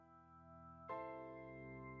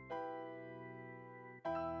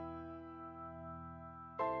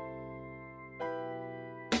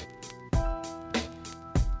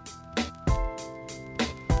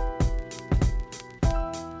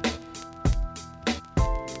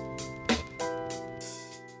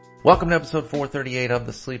Welcome to episode 438 of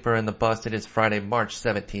The Sleeper and the Bust. It is Friday, March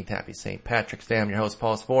 17th. Happy St. Patrick's Day. I'm your host,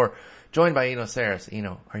 Paul Sporer, joined by Eno Saris.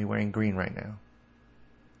 Eno, are you wearing green right now?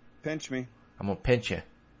 Pinch me. I'm going to pinch you.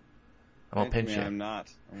 I'm going to pinch you. I'm not.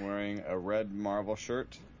 I'm wearing a red Marvel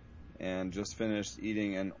shirt and just finished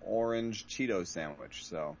eating an orange Cheeto sandwich,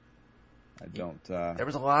 so I don't... There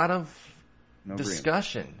was a lot of no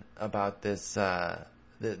discussion about this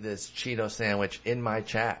this Cheeto sandwich in my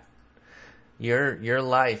chat. Your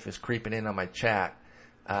life is creeping in on my chat.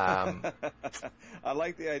 I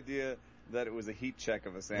like the idea that it was a heat check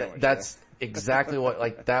of a sandwich. That's exactly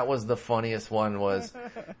what, that was the funniest one was,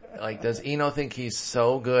 does Eno think he's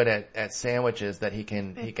so good at sandwiches that he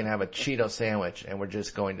can have a Cheeto sandwich and we're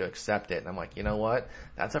just going to accept it? And I'm like, you know what?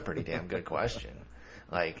 That's a pretty damn good question.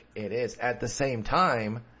 It is. At the same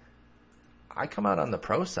time, I come out on the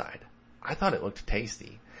pro side. I thought it looked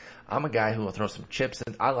tasty. I'm a guy who will throw some chips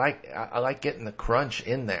in. I like getting the crunch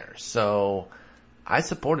in there. So I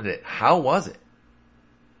supported it. How was it?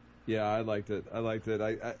 Yeah, I liked it.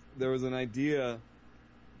 There was an idea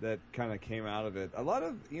that kind of came out of it. A lot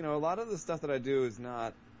of the stuff that I do is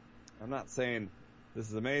not, I'm not saying this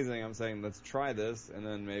is amazing. I'm saying let's try this and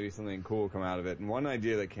then maybe something cool will come out of it. And one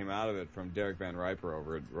idea that came out of it from Derek Van Riper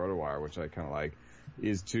over at RotoWire, which I kind of like,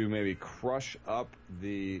 is to maybe crush up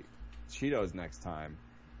the Cheetos next time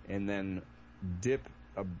and then dip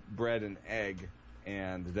a bread and egg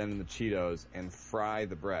and then in the Cheetos and fry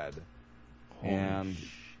the bread. Holy and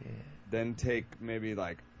shit. Then take maybe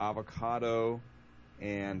avocado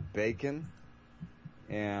and bacon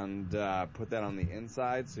and put that on the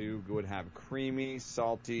inside so you would have creamy,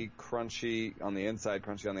 salty, crunchy on the inside,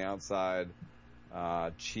 crunchy on the outside,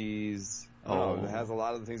 cheese. It has a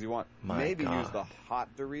lot of the things you want. Maybe God. Use the hot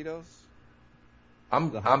Doritos.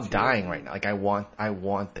 I'm dying right now. I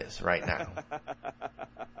want this right now.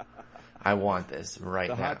 I want this right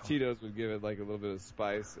now. The hot Cheetos would give it a little bit of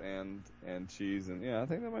spice and cheese, and I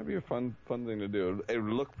think that might be a fun thing to do. It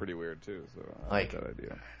would look pretty weird too, so I like that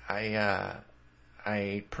idea. I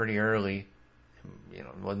ate pretty early. It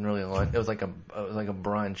wasn't really lunch. It was like a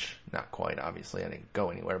brunch. Not quite, obviously. I didn't go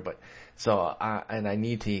anywhere, but and I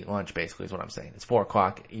need to eat lunch. Basically, is what I'm saying. It's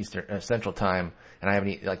 4:00 Eastern Central Time, and I haven't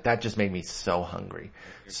eaten. That just made me so hungry.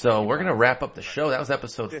 So we're gonna wrap up the show. That was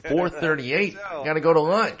episode 438. Got to go to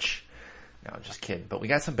lunch. No, I'm just kidding. But we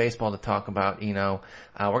got some baseball to talk about. We're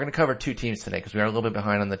gonna cover two teams today because we are a little bit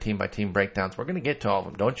behind on the team by team breakdowns. We're gonna get to all of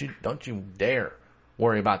them. Don't you dare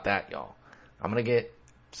worry about that, y'all. I'm gonna get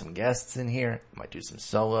some guests in here. Might do some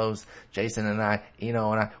solos. Jason and I,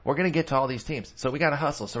 we're going to get to all these teams. So we got to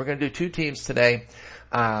hustle. So we're going to do two teams today.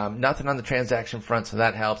 Nothing on the transaction front, so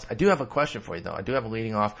that helps. I do have a question for you, though. I do have a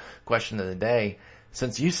leading off question of the day.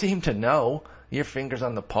 Since you seem to know, your fingers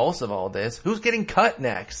on the pulse of all this, who's getting cut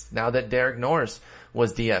next now that Derek Norris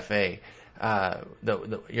was DFA?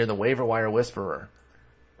 You're the waiver wire whisperer.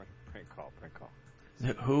 Prank call.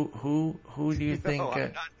 Who do you think? No,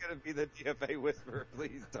 I'm not going to be the DFA whisperer.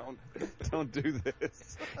 Please don't do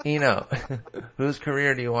this. Whose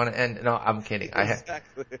career do you want to end? No, I'm kidding.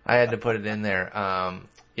 Exactly. I had to put it in there.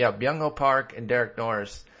 Byung-Ho Park and Derek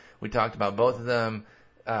Norris. We talked about both of them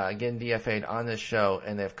getting DFA'd on this show,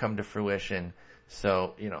 and they've come to fruition.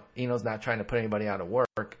 So, Eno's not trying to put anybody out of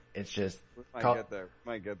work. It's just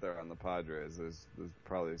might get there on the Padres. There's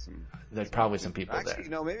probably some. There's probably some people there.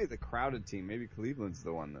 Actually, maybe the crowded team. Maybe Cleveland's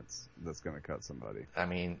the one that's going to cut somebody. I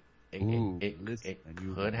mean, it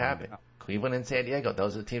could happen. Cleveland and San Diego.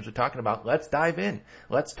 Those are the teams we're talking about. Let's dive in.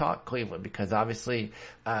 Let's talk Cleveland because obviously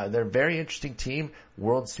they're a very interesting team.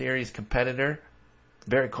 World Series competitor,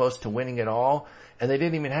 very close to winning it all, and they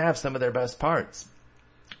didn't even have some of their best parts,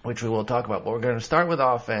 which we will talk about. But we're going to start with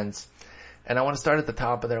offense. And I want to start at the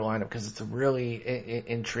top of their lineup because it's a really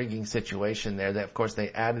intriguing situation there. That, of course, they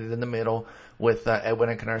added in the middle with Edwin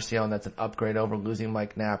Encarnacion. That's an upgrade over losing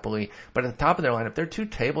Mike Napoli. But at the top of their lineup, they're two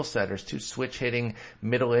table setters, two switch-hitting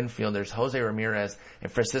middle infielders, Jose Ramirez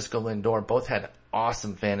and Francisco Lindor. Both had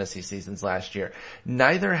awesome fantasy seasons last year.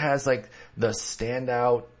 Neither has, the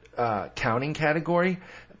standout counting category,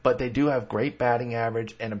 but they do have great batting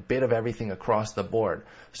average and a bit of everything across the board.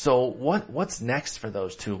 So what's next for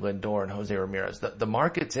those two, Lindor and Jose Ramirez? The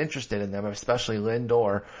market's interested in them, especially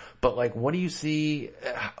Lindor, but what do you see?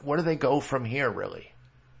 Where do they go from here, really?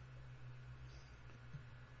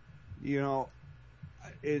 It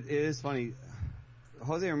is funny.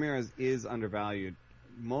 Jose Ramirez is undervalued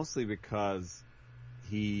mostly because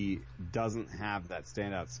he doesn't have that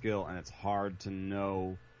standout skill, and it's hard to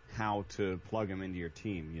know how to plug him into your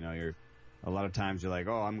team. A lot of times you're like,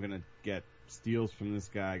 oh, I'm going to get steals from this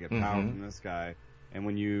guy, get power from this guy. And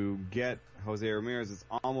when you get Jose Ramirez, it's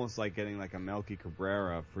almost like getting like a Melky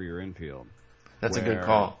Cabrera for your infield. That's a good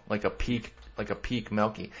call. Like a peak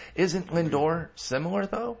Melky. Isn't Lindor similar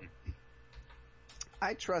though?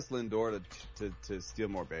 I trust Lindor to steal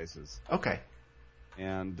more bases. Okay.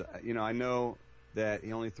 And, I know that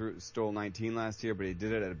he only stole 19 last year, but he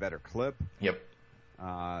did it at a better clip. Yep.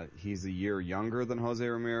 He's a year younger than Jose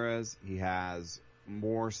Ramirez. He has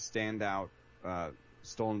more standout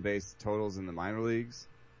stolen base totals in the minor leagues.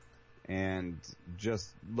 And just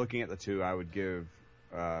looking at the two, I would give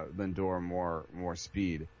Lindor more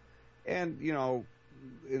speed. And,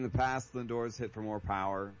 in the past, Lindor's hit for more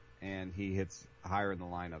power, and he hits higher in the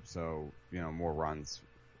lineup, so, more runs,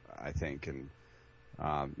 I think. And,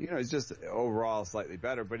 it's just overall slightly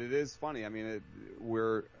better. But it is funny. I mean,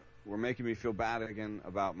 we're making me feel bad again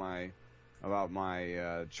about my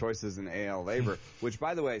choices in AL labor, which,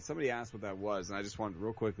 by the way, somebody asked what that was, and I just want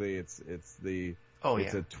real quickly. It's a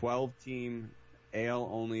 12-team AL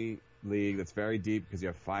only league that's very deep because you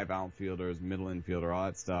have 5 outfielders, middle infielder, all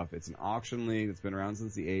that stuff. It's an auction league that's been around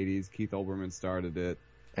since the 80s. Keith Olbermann started it,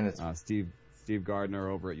 and it's Steve Gardner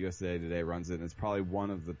over at USA Today runs it, and it's probably one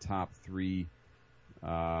of the top 3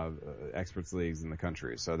 experts leagues in the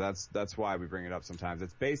country. So that's why we bring it up sometimes.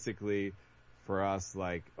 It's basically for us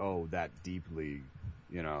like, that deep league,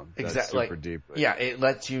 exactly, super deep league. Yeah, it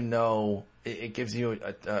lets you know, it gives you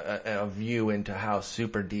a view into how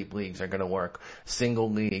super deep leagues are going to work. Single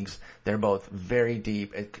leagues, they're both very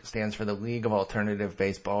deep. It stands for the League of Alternative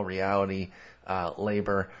Baseball Reality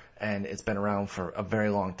Labor, and it's been around for a very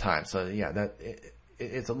long time. So yeah,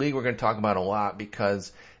 it's a league we're going to talk about a lot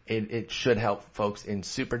because it should help folks in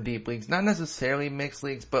super deep leagues, not necessarily mixed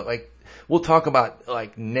leagues, but like we'll talk about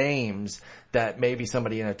like names that maybe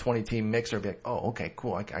somebody in a 20-team mixer would be like, oh, okay,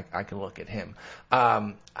 cool, I can look at him.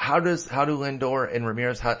 How do Lindor and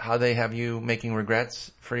Ramirez, how they have you making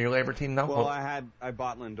regrets for your labor team now? Well, I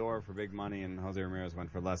bought Lindor for big money and Jose Ramirez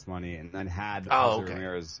went for less money, and then had Jose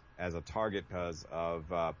Ramirez as a target because of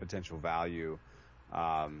potential value,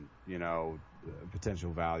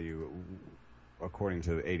 potential value according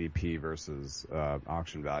to the ADP versus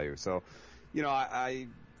auction value. So, I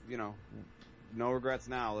no regrets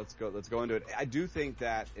now. Let's go into it. I do think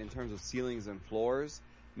that in terms of ceilings and floors,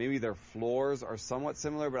 maybe their floors are somewhat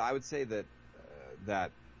similar, but I would say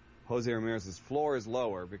that Jose Ramirez's floor is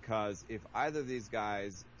lower because if either of these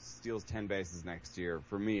guys steals 10 bases next year,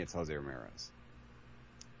 for me it's Jose Ramirez.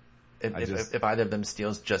 If either of them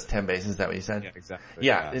steals just 10 bases, is that what you said? Yeah, exactly.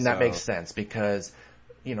 Yeah, and that makes sense because,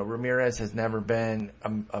 Ramirez has never been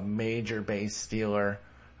a major base stealer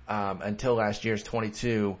until last year's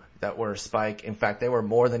 22 that were a spike. In fact, they were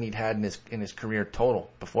more than he'd had in his career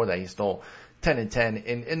total. Before that, he stole 10 and 10,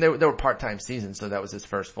 and there were part-time seasons, so that was his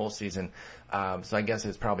first full season. So I guess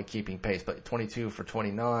it's probably keeping pace, but 22 for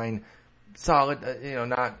 29, solid,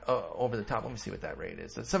 not over the top. Let me see what that rate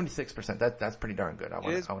is. So 76%. That's pretty darn good. I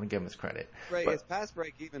want to give him his credit. Right, it's past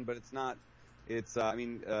break even, but it's not. It's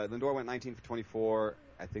Lindor went 19 for 24.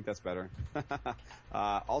 I think that's better.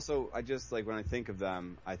 Also, I just when I think of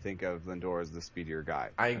them, I think of Lindor as the speedier guy.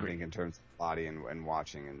 I agree. I think in terms of body and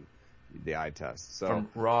watching and the eye test. So from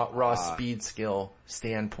raw speed skill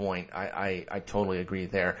standpoint, I totally agree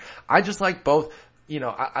there. I just like both.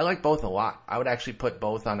 I like both a lot. I would actually put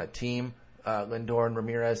both on a team, Lindor and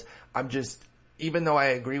Ramirez. Even though I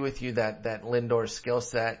agree with you that Lindor's skill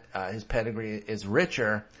set, his pedigree is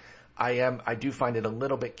richer, I do find it a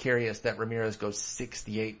little bit curious that Ramirez goes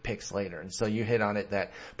 68 picks later. And so you hit on it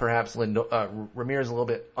that perhaps Ramirez is a little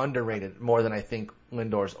bit underrated more than I think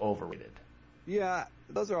Lindor's overrated. Yeah,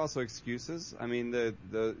 those are also excuses. I mean,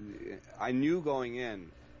 I knew going in,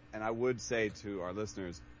 and I would say to our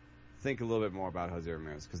listeners, think a little bit more about Jose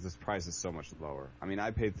Ramirez because this price is so much lower. I mean, I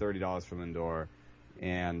paid $30 for Lindor,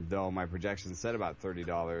 and though my projections said about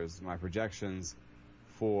 $30, my projections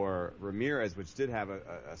for Ramirez, which did have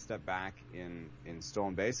a step back in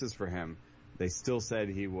stolen bases for him, they still said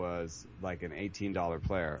he was like an $18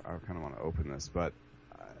 player. I kind of want to open this, but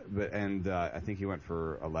I think he went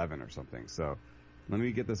for 11 or something. So let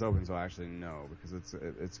me get this open so I actually know because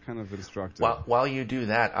it's kind of instructive. While you do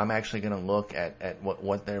that, I'm actually going to look at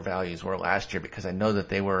what their values were last year because I know that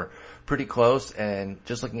they were pretty close. And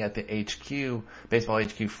just looking at the Baseball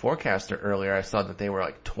HQ forecaster earlier, I saw that they were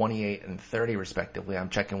like 28 and 30 respectively. I'm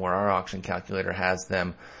checking where our auction calculator has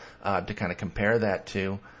them to kind of compare that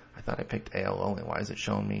to. I thought I picked AL only. Why is it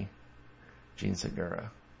showing me Gene Segura?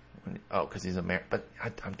 Oh, because he's American. But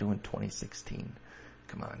I'm doing 2016.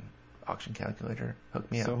 Come on. Auction calculator,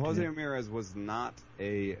 hook me up. So Jose Ramirez was not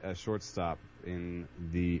a shortstop in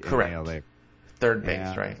the correct NALA. third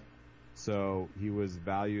base, right? So he was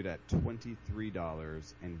valued at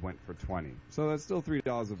 $23 and went for $20. So that's still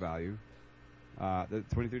 $3 of value. The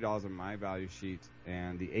 $23 on my value sheet,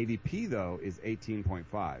 and the ADP though is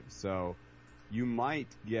 18.5. So you might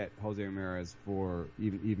get Jose Ramirez for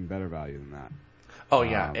even better value than that. Oh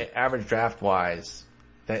yeah, average draft wise,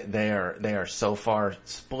 they are so far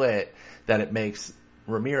split that it makes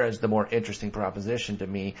Ramirez the more interesting proposition to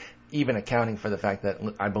me, even accounting for the fact that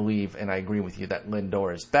I believe, and I agree with you, that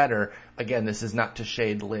Lindor is better. Again, this is not to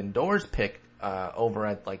shade Lindor's pick over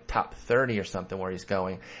at like top 30 or something where he's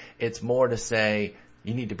going. It's more to say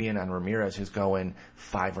you need to be in on Ramirez, who's going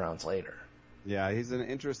 5 rounds later. Yeah, it is an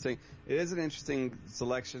interesting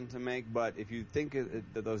selection to make, but if you think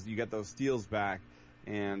that you get those steals back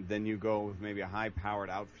and then you go with maybe a high-powered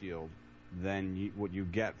outfield, then what you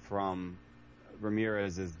get from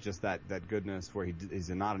Ramirez is just that goodness where he's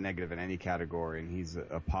not a negative in any category, and he's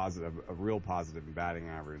a real positive in batting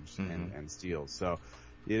average and steals. So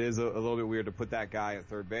it is a little bit weird to put that guy at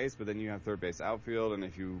third base, but then you have third base outfield, and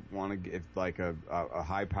if you want to, if like a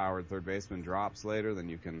high-powered third baseman drops later, then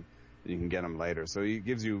you can get him later. So he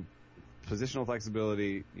gives you positional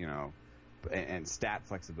flexibility, and stat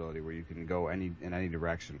flexibility where you can go in any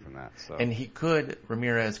direction from that. So. And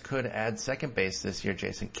Ramirez could add second base this year.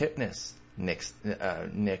 Jason Kipnis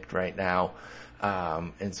nicked right now.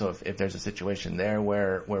 And so if there's a situation there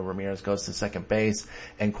where Ramirez goes to second base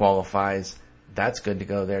and qualifies, that's good to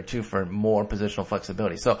go there too for more positional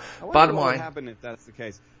flexibility. So bottom line. What would happen if that's the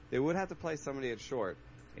case? They would have to play somebody at short,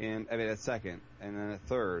 at second, and then at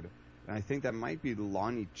third. And I think that might be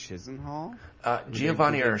Lonnie Chisenhall.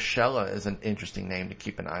 Giovanni Urshela is an interesting name to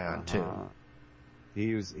keep an eye on too.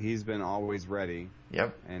 He's been always ready.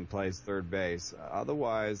 Yep. And plays third base.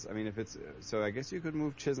 Otherwise, I mean, I guess you could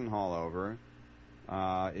move Chisenhall over.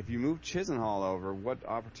 If you move Chisenhall over, what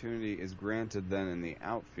opportunity is granted then in the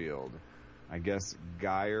outfield? I guess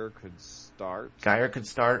Geyer could start.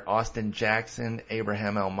 Austin Jackson,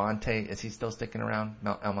 Abraham Almonte. Is he still sticking around?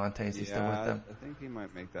 Almonte, is he still with them? I think he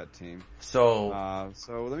might make that team. So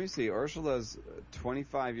let me see. Urshela's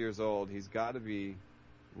 25 years old. He's got to be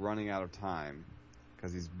running out of time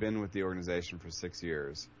because he's been with the organization for 6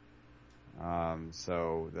 years.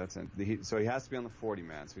 So he has to be on the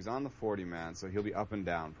 40-man. So he's on the 40-man, so he'll be up and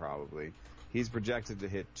down probably. He's projected to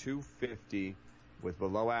hit 250 with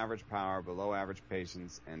below average power, below average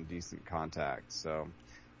patience, and decent contact. So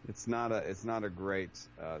it's not a great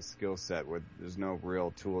skill set where there's no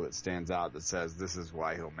real tool that stands out that says this is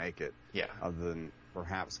why he'll make it. Yeah. Other than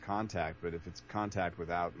perhaps contact, but if it's contact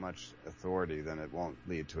without much authority, then it won't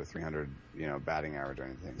lead to a 300, batting average or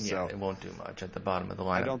anything. Yeah, it won't do much at the bottom of the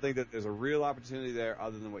lineup. I don't think that there's a real opportunity there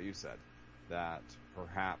other than what you said, that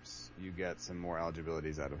perhaps you get some more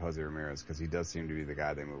eligibilities out of Jose Ramirez because he does seem to be the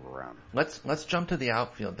guy they move around. Let's jump to the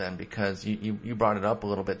outfield then, because you brought it up a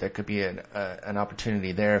little bit. There could be an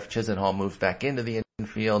opportunity there if Chisenhall moves back into the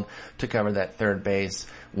infield to cover that third base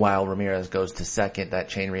while Ramirez goes to second, that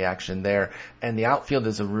chain reaction there. And the outfield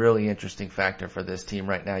is a really interesting factor for this team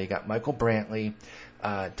right now. You got Michael Brantley,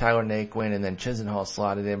 Tyler Naquin, and then Chisenhall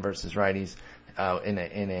slotted in versus righties in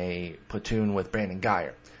a platoon with Brandon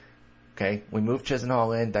Geyer. Okay, we move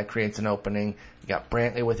Chisenhall in, that creates an opening. You got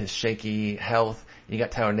Brantley with his shaky health. You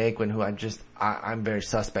got Tyler Naquin, who I'm very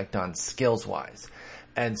suspect on skills wise.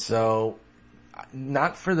 And so,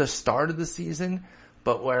 not for the start of the season,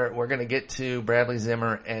 but we're going to get to Bradley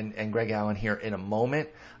Zimmer and Greg Allen here in a moment.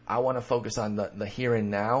 I want to focus on the here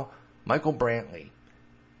and now. Michael Brantley,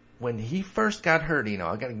 when he first got hurt, I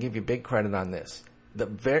got to give you big credit on this.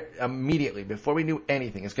 Immediately before we knew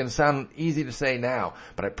anything, it's going to sound easy to say now,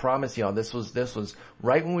 but I promise y'all this was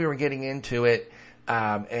right when we were getting into it,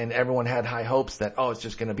 and everyone had high hopes that it's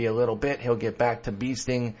just going to be a little bit, he'll get back to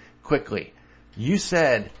beasting quickly. You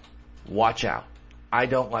said, watch out. I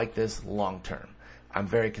don't like this long term. I'm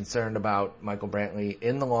very concerned about Michael Brantley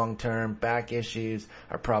in the long term. Back issues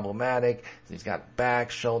are problematic. He's got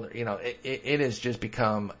back, shoulder, it has just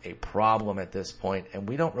become a problem at this point, and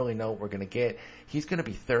we don't really know what we're going to get. He's going to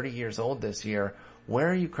be 30 years old this year. Where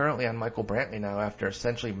are you currently on Michael Brantley now after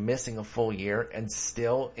essentially missing a full year and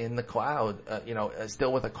still in the cloud,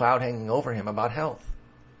 still with a cloud hanging over him about health?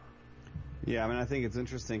 Yeah, I think it's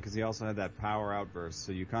interesting because he also had that power outburst,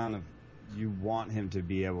 so you want him to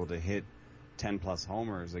be able to hit 10 plus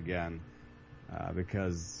homers again,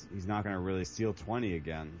 because he's not going to really steal 20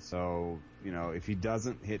 again. So, if he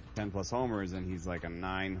doesn't hit 10 plus homers and he's like a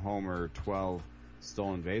 9 homer, 12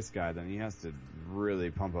 stolen base guy, then he has to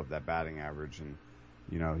really pump up that batting average. And,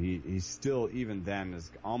 he's still, even then,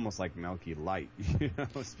 is almost like Melky Light,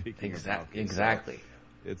 speaking of Melky. Exactly.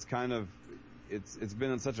 So it's kind of, it's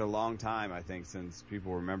been such a long time, I think, since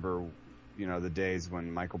people remember, the days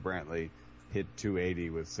when Michael Brantley hit 280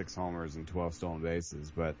 with 6 homers and 12 stolen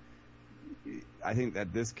bases. But I think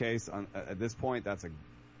at this case, at this point, that's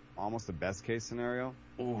almost the best case scenario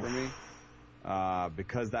for me.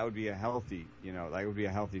 Because that would be a healthy,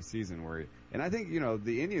 season and I think,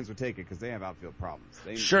 the Indians would take it because they have outfield problems.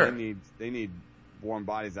 They need warm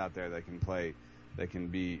bodies out there that can play, that can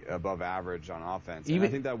be above average on offense. And I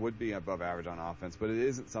think that would be above average on offense, but it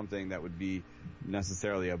isn't something that would be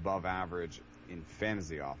necessarily above average in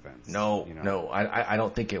fantasy offense. No, I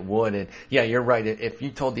don't think it would. And yeah, you're right. If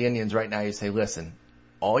you told the Indians right now, you say, listen,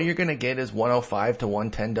 all you're going to get is 105 to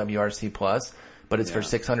 110 WRC plus, but it's for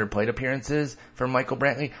 600 plate appearances for Michael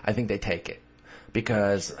Brantley, I think they take it.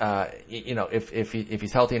 Because, if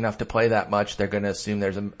he's healthy enough to play that much, they're going to assume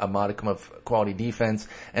there's a modicum of quality defense,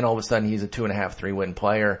 and all of a sudden he's a 2.5, 3-win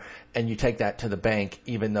player, and you take that to the bank,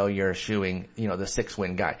 even though you're eschewing, the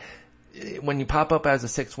 6-win guy. When you pop up as a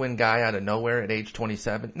 6-win guy out of nowhere at age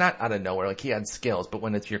 27, not out of nowhere, like he had skills, but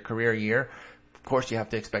when it's your career year, of course you have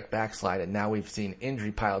to expect backslide, and now we've seen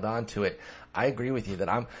injury piled onto it. I agree with you that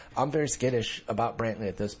I'm very skittish about Brantley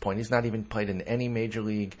at this point. He's not even played in any major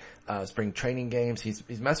league spring training games. He's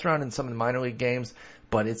messed around in some of the minor league games,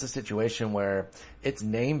 but it's a situation where it's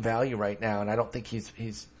name value right now, and I don't think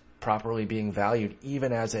he's properly being valued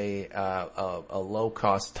even as a low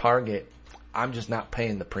cost target. I'm just not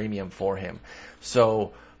paying the premium for him.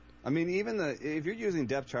 So, I mean, if you're using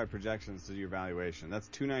depth chart projections to do your valuation, that's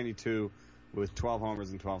 292 with 12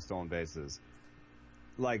 homers and 12 stolen bases.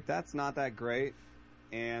 Like, that's not that great,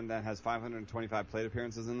 and that has 525 plate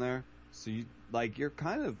appearances in there. So you're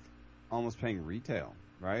kind of almost paying retail,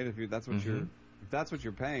 right? If that's what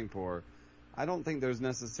you're paying for, I don't think there's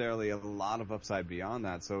necessarily a lot of upside beyond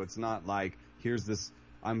that. So it's not like, here's this,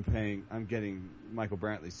 I'm getting Michael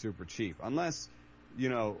Brantley super cheap. Unless,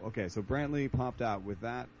 okay, so Brantley popped out with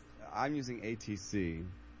that. I'm using ATC.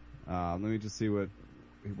 Let me just see what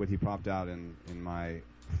he popped out in my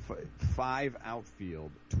 5 outfield,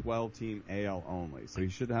 12-team AL only. So he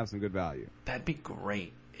should have some good value. That'd be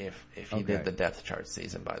great if he did the depth chart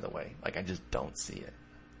season, by the way. Like, I just don't see it.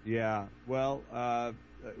 Yeah. Well,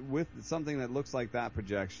 with something that looks like that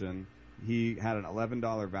projection, he had an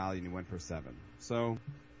 $11 value and he went for 7. So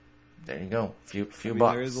there you go. Few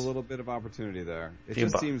bucks. There is a little bit of opportunity there. It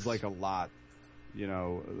just seems like a lot.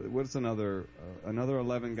 What's another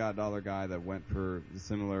 $11 guy that went for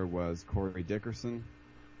similar was Corey Dickerson,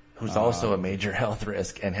 who's also a major health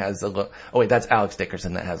risk and has a little. Oh wait, that's Alex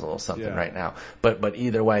Dickerson that has a little something right now. But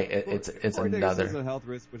either way, it's Corey another. Dickerson's a health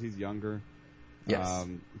risk, but he's younger. Yes.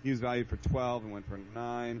 He was valued for 12 and went for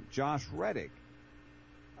 9. Josh Reddick.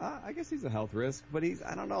 I guess he's a health risk, but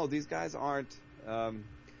I don't know. These guys aren't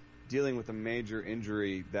dealing with a major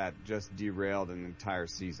injury that just derailed an entire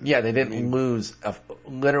season. Yeah, they didn't lose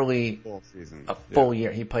literally full season. A full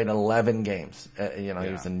year. He played 11 games. He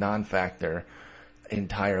was a non-factor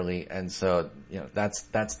entirely, and so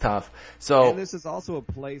that's tough. So, and this is also a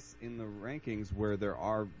place in the rankings where there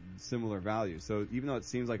are similar values. So even though it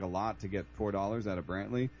seems like a lot to get $4 out of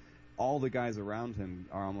Brantley, all the guys around him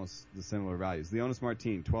are almost the similar values. Leonys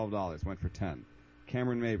Martin, $12, went for 10.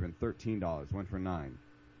 Cameron Maybin, $13, went for 9.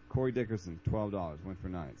 Corey Dickerson, $12, went for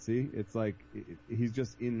 9. See, it's like he's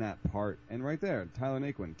just in that part. And right there, Tyler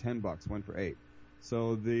Naquin, $10, went for 8.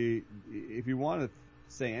 So if you want to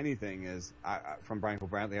say anything is from Michael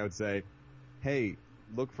Brantley, I would say, hey,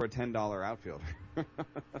 look for a $10 outfielder.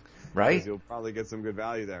 Right? You'll probably get some good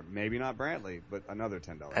value there. Maybe not Brantley, but another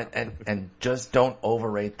 $10. And just don't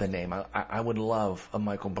overrate the name. I would love a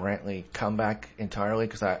Michael Brantley comeback entirely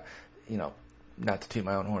because not to toot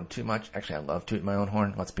my own horn too much. Actually, I love tooting my own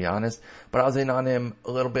horn, let's be honest. But I was in on him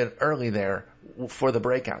a little bit early there for the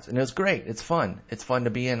breakouts. And it was great. It's fun. It's fun to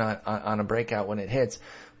be in on a breakout when it hits.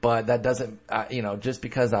 But that doesn't, just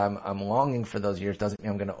because I'm longing for those years doesn't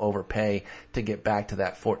mean I'm going to overpay to get back to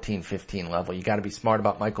that 14, 15 level. You got to be smart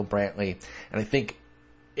about Michael Brantley. And I think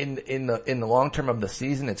in the long term of the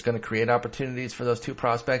season, it's going to create opportunities for those two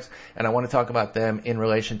prospects. And I want to talk about them in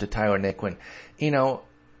relation to Tyler Naquin.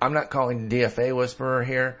 I'm not calling DFA whisperer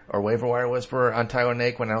here or waiver wire whisperer on Tyler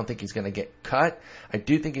Naquin. I don't think he's going to get cut. I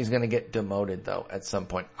do think he's going to get demoted though at some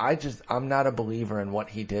point. I'm not a believer in what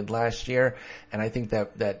he did last year. And I think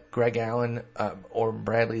that Greg Allen, or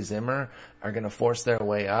Bradley Zimmer are going to force their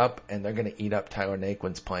way up and they're going to eat up Tyler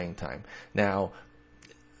Naquin's playing time. Now,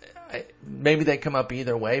 maybe they come up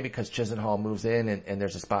either way because Chisenhall moves in and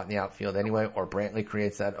there's a spot in the outfield anyway, or Brantley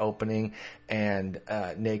creates that opening and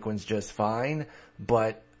Naquin's just fine.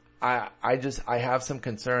 But I have some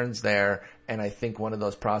concerns there, and I think one of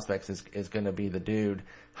those prospects is going to be the dude.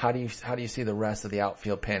 How do you see the rest of the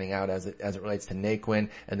outfield panning out as it relates to Naquin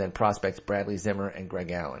and then prospects Bradley Zimmer and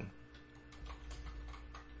Greg Allen?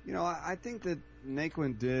 You know, I think that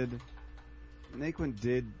Naquin did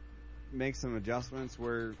make some adjustments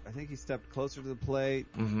where I think he stepped closer to the plate.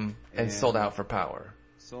 Mm-hmm. And sold out for power.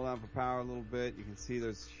 Sold out for power a little bit. You can see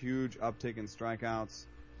there's huge uptick in strikeouts.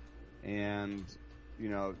 And, you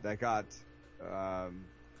know, that got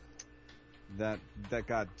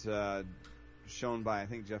shown by, I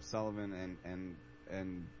think, Jeff Sullivan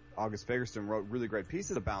and August Fagerstrom wrote really great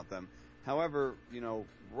pieces about them. However, you know,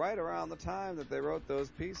 right around the time that they wrote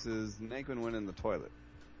those pieces, Naquin went in the toilet.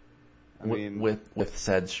 I mean, with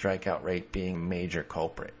said strikeout rate being a major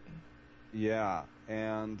culprit. Yeah,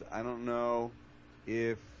 and I don't know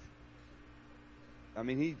if, I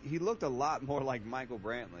mean, he looked a lot more like Michael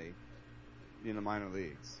Brantley in the minor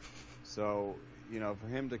leagues. So, you know, for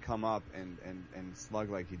him to come up and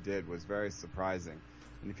slug like he did was very surprising.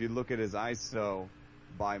 And if you look at his ISO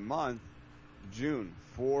by month, June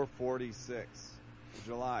 446,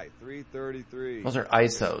 July 333. Those are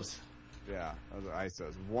ISOs. Yeah, those are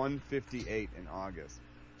ISOs. 158 in August.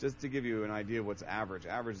 Just to give you an idea of what's average.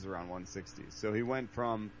 Average is around 160. So he went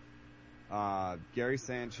from Gary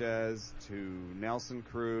Sanchez to Nelson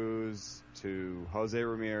Cruz to Jose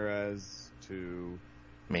Ramirez to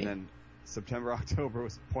me. And then September, October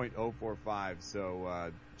was .045.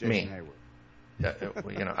 So Jason Hayward.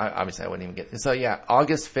 You know, obviously I wouldn't even get. So yeah,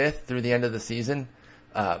 August 5th through the end of the season,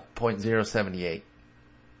 .078.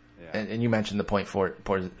 Yeah. And you mentioned the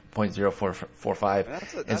 .0445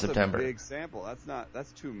 in September. That's a big sample.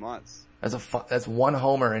 That's 2 months. That's one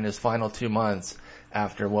homer in his final 2 months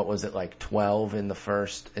after what was it, like 12 in the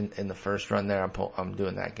first run there. I'm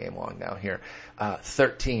doing that game long now here.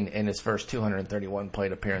 13 in his first 231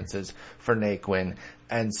 plate appearances for Naquin.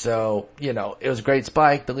 And so, you know, it was a great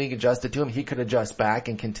spike. The league adjusted to him. He could adjust back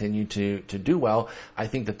and continue to do well. I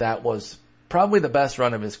think that was probably the best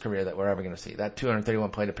run of his career that we're ever going to see. That 231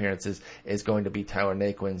 plate appearances is going to be Tyler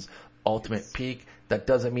Naquin's ultimate peak. That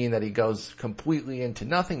doesn't mean that he goes completely into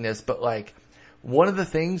nothingness, but like one of the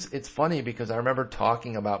things, it's funny because I remember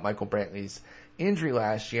talking about Michael Brantley's injury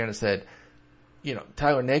last year and I said, you know,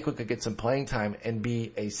 Tyler Naquin could get some playing time and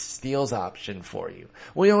be a steals option for you.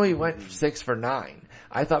 Well, he only went 6 for 9.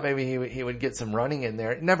 I thought maybe he would get some running in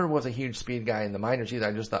there. Never was a huge speed guy in the minors either.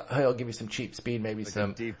 I just thought, he'll give you some cheap speed, maybe like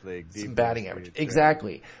some batting average. Speed,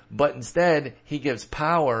 exactly. Yeah. But instead, he gives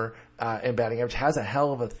power and batting average, has a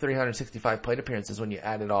hell of a 365 plate appearances when you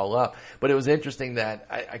add it all up. But it was interesting that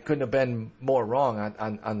I couldn't have been more wrong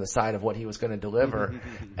on the side of what he was going to deliver.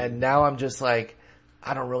 And now I'm just like,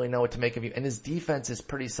 I don't really know what to make of you. And his defense is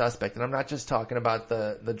pretty suspect. And I'm not just talking about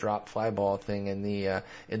the drop fly ball thing in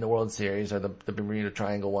the World Series or the Bermuda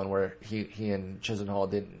Triangle one where he and Chisenhall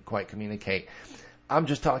didn't quite communicate. I'm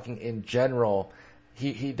just talking in general.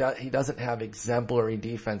 He doesn't have exemplary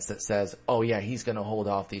defense that says, oh yeah, he's going to hold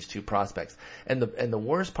off these two prospects. And the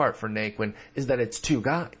worst part for Naquin is that it's two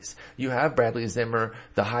guys. You have Bradley Zimmer,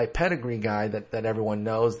 the high pedigree guy that everyone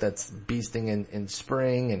knows that's beasting in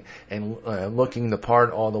spring and looking the part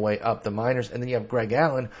all the way up the minors. And then you have Greg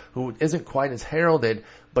Allen, who isn't quite as heralded,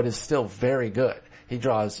 but is still very good. He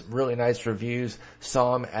draws really nice reviews.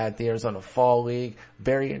 Saw him at the Arizona Fall League.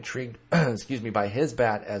 Very intrigued, by his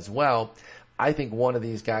bat as well. I think one of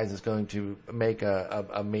these guys is going to make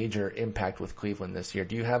a major impact with Cleveland this year.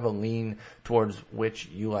 Do you have a lean towards which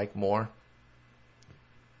you like more?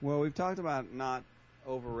 Well, we've talked about not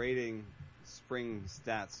overrating spring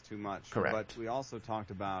stats too much. Correct. But we also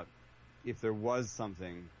talked about if there was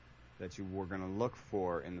something that you were going to look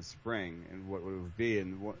for in the spring and what would it be.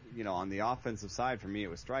 And, you know, on the offensive side, for me,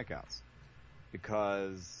 it was strikeouts.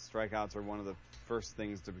 Because strikeouts are one of the first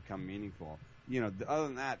things to become meaningful. You know, other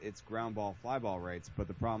than that, it's ground ball, fly ball rates, but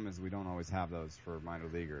the problem is we don't always have those for minor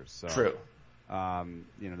leaguers. So, true.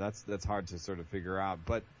 You know, that's hard to sort of figure out.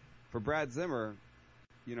 But for Brad Zimmer,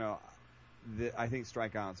 you know, I think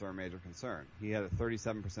strikeouts are a major concern. He had a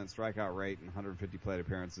 37% strikeout rate and 150 plate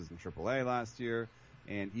appearances in AAA last year.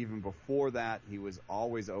 And even before that, he was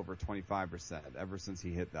always over 25% ever since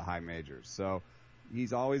he hit the high majors. So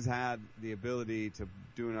he's always had the ability to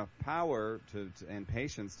do enough power and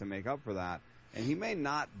patience to make up for that. And he may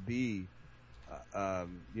not be,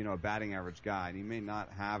 you know, a batting average guy, and he may not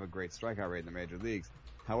have a great strikeout rate in the major leagues.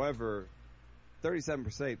 However,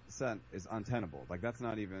 37% is untenable. Like, that's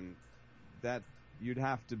not even that. You'd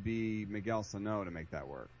have to be Miguel Sano to make that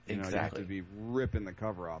work. You know, exactly. You'd have to be ripping the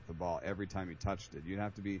cover off the ball every time you touched it. You'd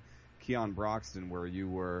have to be Keon Broxton, where you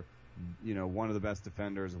were one of the best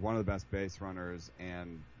defenders, one of the best base runners,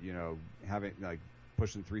 and, having,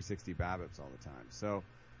 pushing 360 BABIPs all the time. So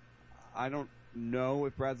I don't know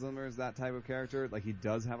if Brad Zimmer is that type of character. He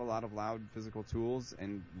does have a lot of loud physical tools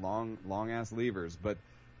and long ass levers, but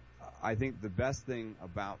I think the best thing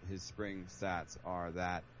about his spring stats are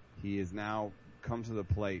that he has now come to the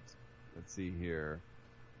plate. Let's see here.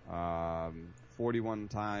 41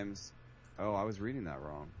 times. Oh, I was reading that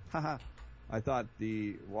wrong. Haha. I thought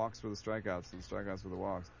the walks were the strikeouts and the strikeouts were the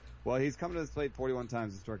walks. Well, he's come to this plate 41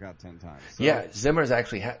 times and struck out 10 times. So, yeah, Zimmer's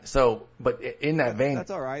actually but in that vein.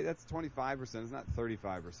 That's all right. That's 25%. It's not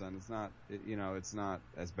 35%. It's not, it's not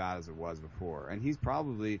as bad as it was before. And he's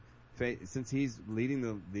probably, since he's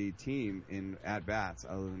leading the team in at-bats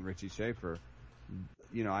other than Richie Schaefer,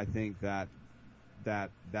 I think that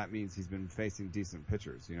means he's been facing decent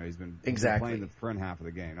pitchers. He's been playing the front half of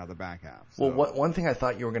the game, not the back half. So. Well, one thing I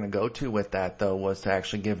thought you were going to go to with that, though, was to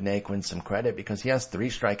actually give Naquin some credit because he has 3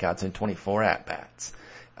 strikeouts in 24 at-bats.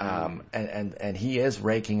 And he is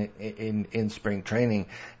raking in spring training.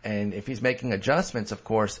 And if he's making adjustments, of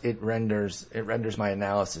course, it renders my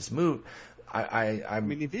analysis moot. I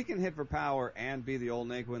mean, if he can hit for power and be the old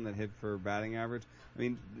Naquin that hit for batting average, I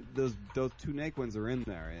mean, those 2 Naquins are in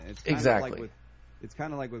there. It's kind exactly. It's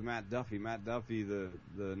kind of like with Matt Duffy. Matt Duffy, the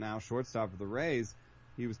now shortstop of the Rays,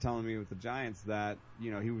 he was telling me with the Giants that,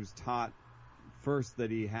 he was taught first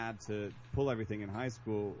that he had to pull everything in high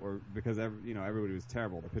school or because everybody was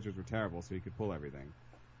terrible. The pitchers were terrible, so he could pull everything.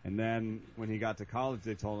 And then when he got to college,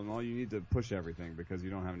 they told him, you need to push everything because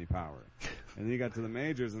you don't have any power. And then he got to the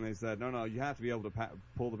majors and they said, no, you have to be able to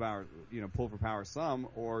pull the power, pull for power some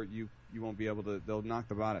or you won't be able to, they'll knock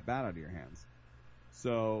the bat out of your hands.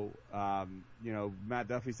 So, Matt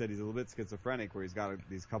Duffy said he's a little bit schizophrenic where he's got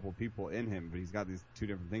these couple people in him, but he's got these 2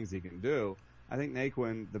 different things he can do. I think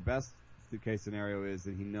Naquin, the best case scenario is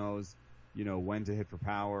that he knows, when to hit for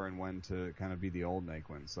power and when to kind of be the old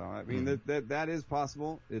Naquin. So, I mean, that is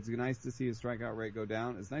possible. It's nice to see his strikeout rate go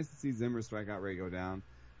down. It's nice to see Zimmer's strikeout rate go down.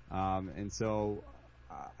 And so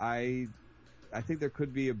I think there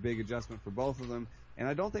could be a big adjustment for both of them. And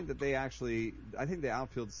I don't think that I think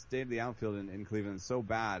the state of the outfield in Cleveland is so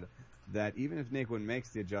bad that even if Naquin makes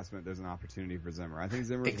the adjustment, there's an opportunity for Zimmer. I think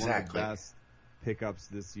Zimmer is one of the best pickups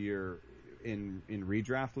this year in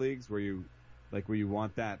redraft leagues where you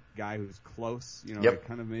want that guy who's close,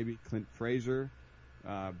 kind of maybe Clint Frazier,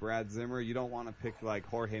 Brad Zimmer. You don't want to pick like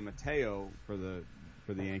Jorge Mateo for the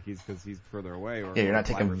Yankees because he's further away. Or you're not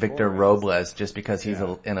taking Victor Robles just because he's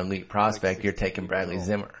an elite prospect. You're taking Bradley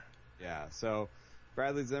Zimmer. Yeah, so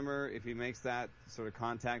Bradley Zimmer, if he makes that sort of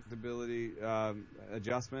contact ability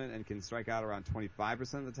adjustment and can strike out around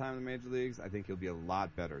 25% of the time in the major leagues, I think he'll be a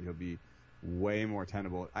lot better. He'll be way more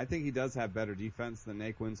tenable. I think he does have better defense than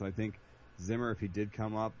Naquin, so I think Zimmer, if he did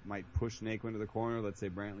come up, might push Naquin to the corner. Let's say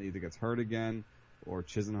Brantley either gets hurt again or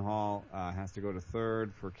Chisenhall has to go to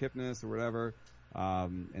third for Kipnis or whatever,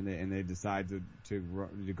 and they decide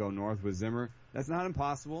to go north with Zimmer. That's not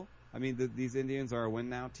impossible. I mean, these Indians are a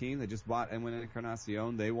win-now team. They just bought Edwin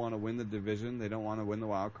Encarnacion. They want to win the division. They don't want to win the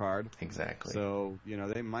wild card. Exactly. So,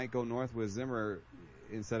 they might go north with Zimmer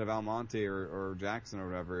instead of Almonte or Jackson or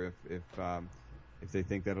whatever if they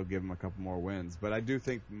think that'll give them a couple more wins. But I do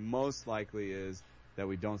think most likely is that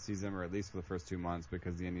we don't see Zimmer at least for the first 2 months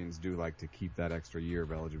because the Indians do like to keep that extra year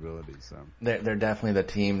of eligibility. So they're definitely the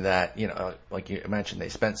team that, like you mentioned, they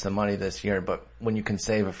spent some money this year, but when you can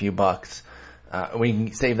save a few bucks, when you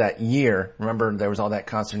can save that year, remember there was all that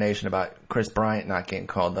consternation about Chris Bryant not getting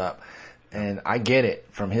called up. And I get it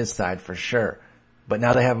from his side for sure. But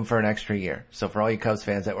now they have him for an extra year. So for all you Cubs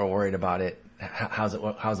fans that were worried about it, how's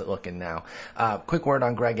it looking now? Quick word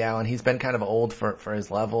on Greg Allen. He's been kind of old for his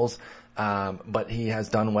levels. But he has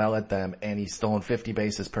done well at them, and he's stolen 50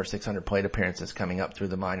 bases per 600 plate appearances coming up through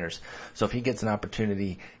the minors. So if he gets an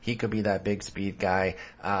opportunity, he could be that big speed guy.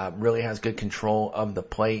 Really has good control of the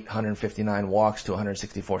plate, 159 walks to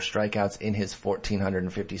 164 strikeouts in his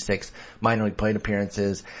 1,456 minor league plate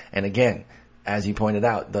appearances. And again, as you pointed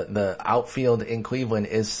out, the outfield in Cleveland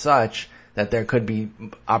is such that there could be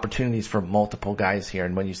opportunities for multiple guys here.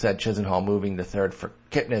 And when you said Chisenhall moving to third for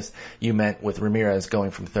Kipnis, you meant with Ramirez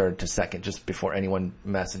going from third to second, just before anyone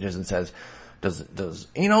messages and says, does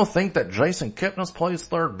Eno think that Jason Kipnis plays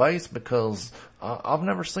third base? Because I've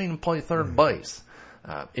never seen him play third base.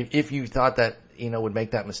 If you thought that Eno would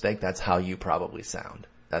make that mistake, that's how you probably sound.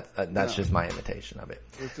 That's just my imitation of it.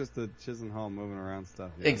 It's just the Chisenhall moving around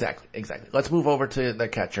stuff. Yeah. Exactly. Let's move over to the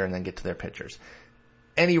catcher and then get to their pitchers.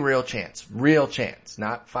 Any real chance,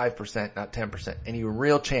 not 5%, not 10%, any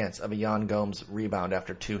real chance of a Yan Gomes rebound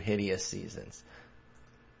after 2 hideous seasons?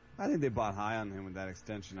 I think they bought high on him with that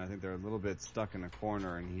extension. I think they're a little bit stuck in a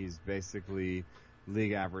corner, and he's basically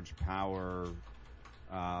league average power,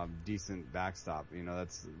 decent backstop. You know,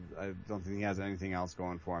 I don't think he has anything else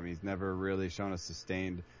going for him. He's never really shown a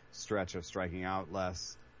sustained stretch of striking out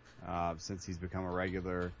less, since he's become a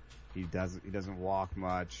regular. He doesn't walk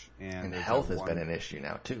much, and health has been an issue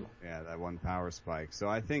now too. Yeah, that one power spike. So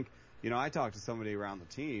I think, I talked to somebody around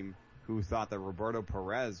the team who thought that Roberto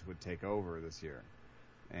Perez would take over this year.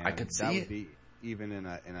 And I could see that would be even in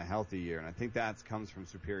a healthy year. And I think that comes from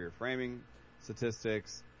superior framing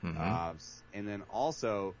statistics. Mm-hmm. And then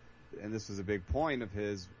also, and this was a big point of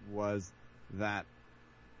his, was that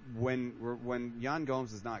when Yan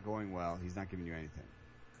Gomes is not going well, he's not giving you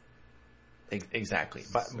anything. Exactly.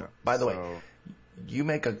 By the way, you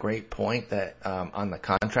make a great point that on the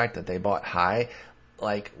contract that they bought high.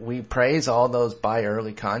 Like, we praise all those buy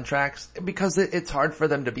early contracts because it's hard for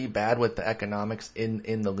them to be bad with the economics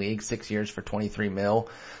in the league. 6 years for $23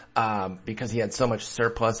 million, because he had so much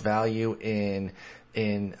surplus value in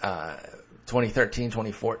 2013,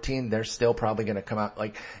 2014. They're still probably going to come out,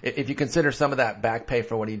 like, if you consider some of that back pay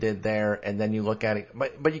for what he did there, and then you look at it,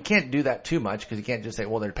 but you can't do that too much because you can't just say,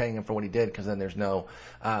 well, they're paying him for what he did, because then there's no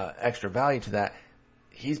extra value to that.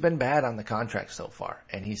 He's been bad on the contract so far,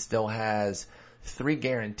 and he still has 3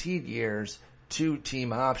 guaranteed years, 2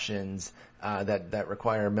 team options that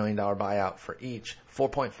require $1 million buyout for each.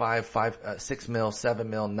 4.5, 6 mil, 7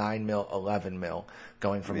 mil, 9 mil, 11 mil,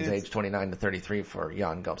 going from his age 29 to 33 for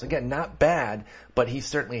Yan Gomes. Again, not bad, but he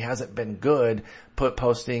certainly hasn't been good,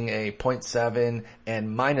 posting a 0.7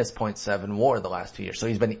 and minus 0.7 WAR the last 2 years. So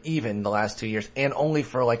he's been even the last 2 years, and only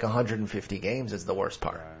for like 150 games is the worst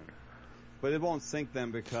part. Right. But it won't sink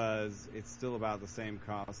them because it's still about the same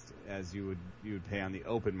cost as you would pay on the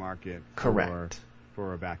open market. Correct.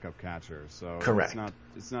 For a backup catcher. So correct.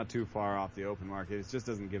 It's not too far off the open market. It just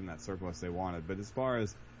doesn't give them that surplus they wanted. But as far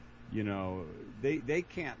as, they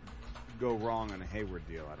can't go wrong on a Hayward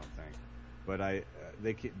deal, I don't think.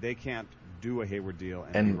 But they can't do a Hayward deal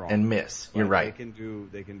and be wrong. And miss. You're right.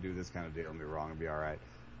 They can do this kind of deal and be wrong and be all right.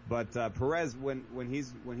 But Perez, when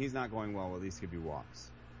he's not going well, at least give you walks.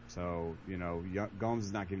 So, Gomes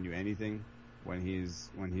is not giving you anything when he's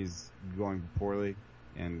going poorly,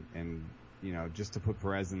 and just to put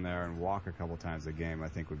Perez in there and walk a couple times a game, I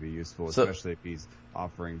think would be useful, especially if he's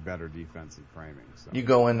offering better defense and framing. So. You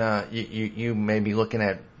go in, you may be looking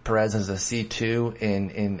at Perez as a C2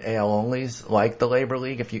 in AL onlys, like the Labor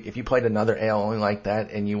League. If you played another AL only like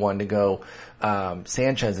that and you wanted to go,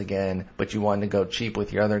 Sanchez again, but you wanted to go cheap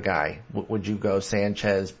with your other guy, would you go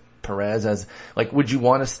Sanchez, Perez as, like, would you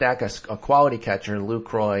want to stack a quality catcher,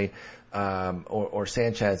 Lucroy, or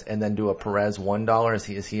Sanchez, and then do a Perez $1?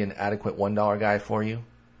 Is he an adequate $1 guy for you?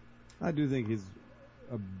 I do think he's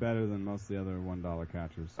better than most of the other $1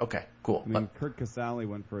 catchers. Okay, cool. I mean, Kurt Casale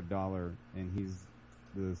went for $1, and he's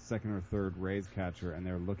the second or third Rays catcher, and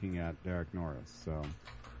they're looking at Derek Norris. So.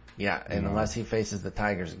 Yeah, and unless he faces the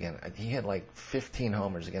Tigers again, he hit like 15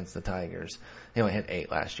 homers against the Tigers. He only hit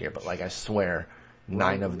 8 last year, but like I swear,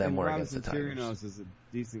 9 of them were against the Tigers. Chirinos is a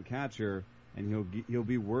decent catcher, and he'll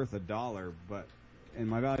be worth $1, but and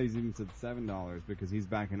my value's even said $7 because he's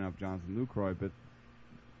backing up Jonathan Lucroy. But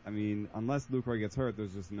I mean, unless Lucroy gets hurt,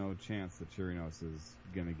 there's just no chance that Chirinos is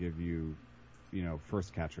going to give you,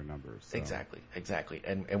 first catcher numbers. So. Exactly.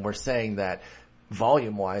 And we're saying that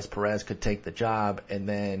volume-wise, Perez could take the job, and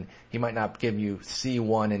then he might not give you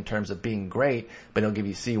C1 in terms of being great, but he'll give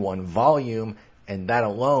you C1 volume. And that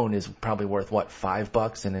alone is probably worth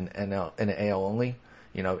 $5 in an AL only.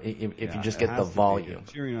 If you just get the volume.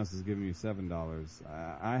 Chirinos is giving you $7.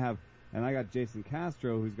 I got Jason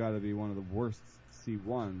Castro, who's got to be one of the worst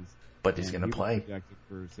C1s. But he's going to play. Projected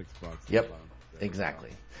for $6. Yep, exactly.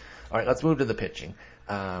 All right, let's move to the pitching,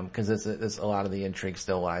 because this a lot of the intrigue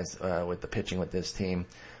still lies with the pitching with this team.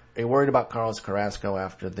 Are you worried about Carlos Carrasco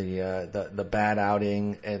after the bad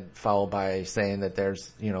outing, and followed by saying that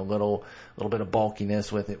there's little bit of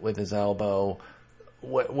bulkiness with his elbow?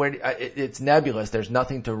 It's nebulous. There's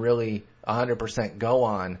nothing to really 100% go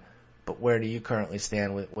on. But where do you currently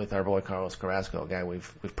stand with our boy Carlos Carrasco, a guy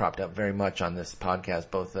we've propped up very much on this podcast,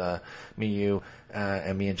 both me, you,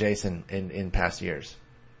 and me and Jason in past years?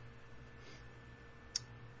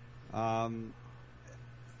 I'm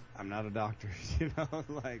not a doctor,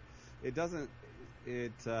 like they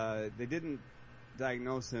didn't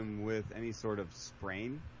diagnose him with any sort of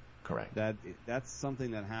sprain. Correct. That's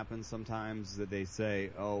something that happens sometimes, that they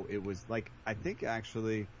say, oh, it was like, I think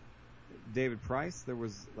actually David Price, there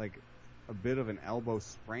was like a bit of an elbow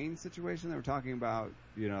sprain situation. They were talking about,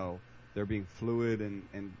 there being fluid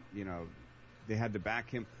and they had to back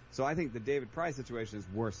him. So I think the David Price situation is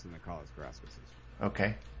worse than the Carlos Carrasco situation.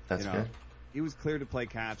 Okay, that's good. He was cleared to play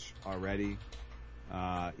catch already.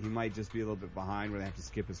 He might just be a little bit behind where they have to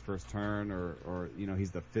skip his first turn or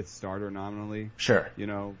he's the 5th starter nominally. Sure.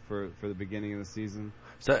 For the beginning of the season.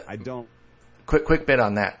 So I don't. Quick bit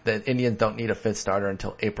on that. The Indians don't need a 5th starter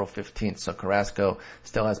until April 15th, so Carrasco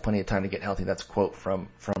still has plenty of time to get healthy. That's a quote from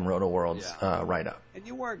Roto World's write-up. And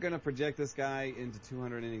you weren't going to project this guy into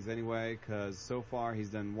 200 innings anyway, because so far he's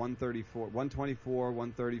done 124,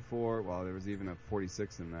 134. Well, there was even a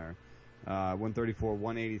 46 in there. 134,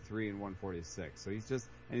 183, and 146. So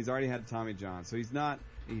he's already had Tommy John. So he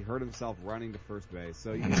hurt himself running to first base.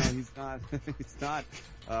 So, he's not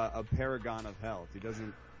a paragon of health. He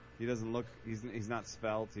doesn't look, he's not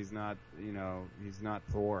svelte. He's not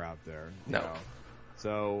Thor out there. No.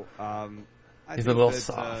 So, he's a little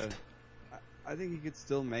soft. I think he could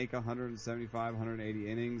still make 175, 180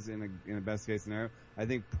 innings in a best case scenario. I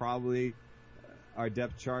think probably our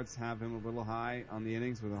depth charts have him a little high on the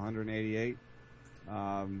innings with 188.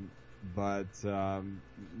 But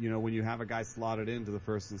when you have a guy slotted into the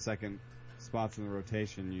first and second spots in the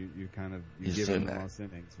rotation, you give him the most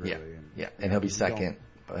innings, really. And he'll be second.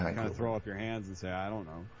 Kind of throw up your hands and say, I don't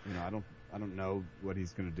know. I don't know what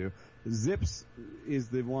he's going to do. Zips is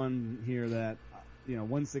the one here that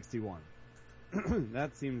 161.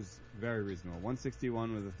 That seems very reasonable.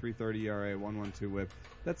 161 with a 3.30 ERA, 1.12 WHIP.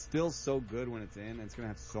 That's still so good when it's in, and it's going to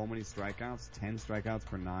have so many strikeouts, 10 strikeouts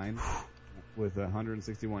per 9 with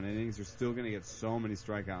 161 innings. You're still going to get so many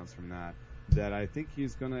strikeouts from that I think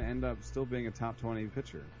he's going to end up still being a top 20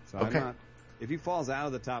 pitcher. So okay. If he falls out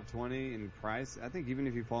of the top 20 in price, I think even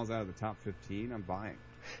if he falls out of the top 15, I'm buying.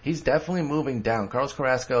 He's definitely moving down. Carlos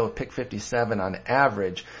Carrasco pick 57 on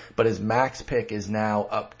average, but his max pick is now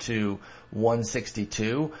up to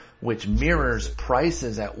 162, which mirrors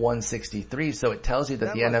prices at 163. So it tells you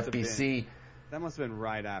that the NFBC that must have been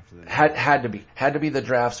right after the had to be the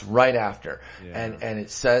drafts right after, yeah. and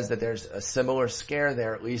it says that there's a similar scare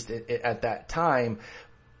there at least at that time.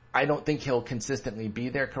 I don't think he'll consistently be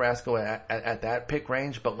there, Carrasco, at that pick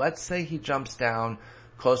range, but let's say he jumps down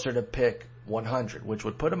closer to pick 100, which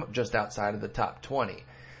would put him just outside of the top 20.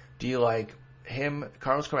 Do you like him,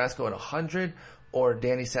 Carlos Carrasco, at 100 or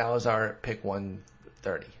Danny Salazar at pick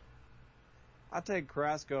 130? I'll take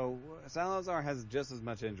Carrasco. Salazar has just as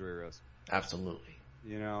much injury risk. Absolutely.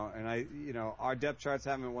 And our depth charts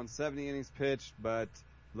have him at 170 innings pitched, but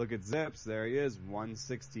look at Zips. There he is,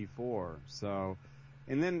 164. So,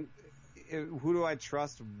 and then who do I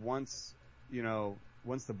trust once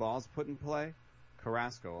the ball's put in play?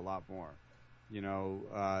 Carrasco a lot more.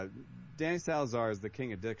 Danny Salazar is the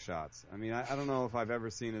king of dick shots. I mean, I don't know if I've ever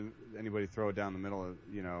seen anybody throw it down the middle,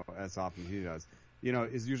 as often as he does.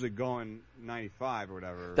 Is usually going 95 or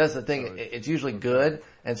whatever. That's the thing. So it's usually good,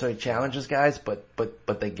 and so he challenges guys, but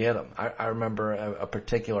they get him. I remember a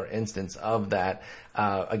particular instance of that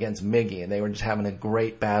against Miggy, and they were just having a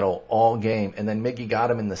great battle all game, and then Miggy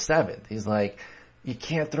got him in the 7th. He's like, you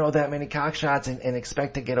can't throw that many cock shots and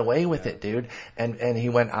expect to get away with it, dude. And he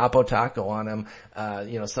went Apo Taco on him,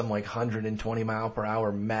 some like 120 mile per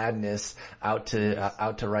hour madness out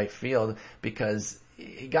to right field because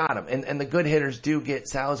he got him. And the good hitters do get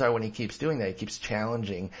Salazar when he keeps doing that. He keeps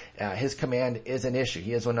challenging. His command is an issue.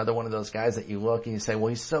 He is another one of those guys that you look and you say, well,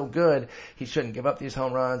 he's so good. He shouldn't give up these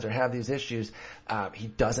home runs or have these issues. He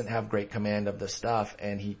doesn't have great command of the stuff.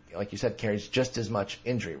 And he, like you said, carries just as much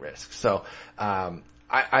injury risk. So,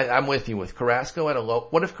 I'm with you with Carrasco at a low.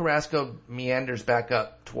 What if Carrasco meanders back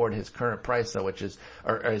up toward his current price though,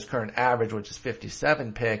 or his current average, which is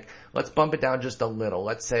 57 pick? Let's bump it down just a little.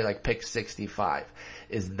 Let's say like pick 65.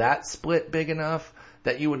 Is that split big enough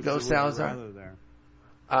that you would go Salazar?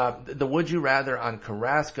 The would you rather on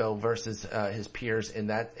Carrasco versus his peers in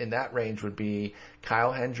that range would be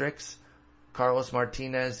Kyle Hendricks, Carlos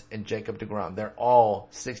Martinez, and Jacob deGrom. They're all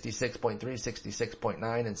 66.3,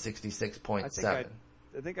 66.9, and 66.7.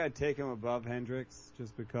 I think I'd take him above Hendricks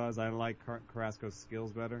just because I like Carrasco's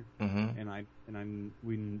skills better,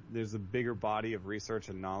 there's a bigger body of research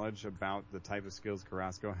and knowledge about the type of skills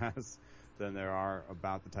Carrasco has than there are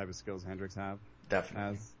about the type of skills Hendricks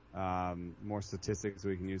Definitely. has. More statistics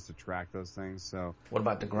we can use to track those things. So, what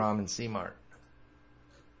about deGrom and Seamart?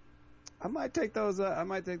 I might take those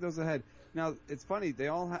ahead. Now it's funny; they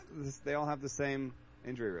all have the same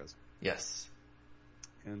injury risk. Yes.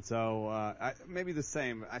 And so, maybe the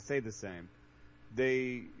same. I say the same.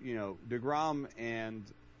 They, deGrom and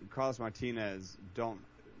Carlos Martinez don't.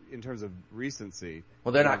 in terms of recency.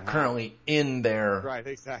 Well, they're not currently in their right,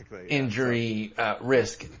 exactly injury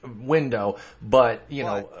risk window, but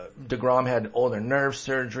DeGrom had older nerve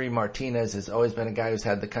surgery. Martinez has always been a guy who's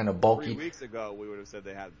had the kind of bulky. 3 weeks ago, we would have said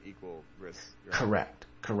they had equal risk. Right?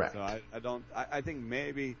 Correct. So I think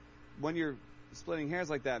maybe when you're splitting hairs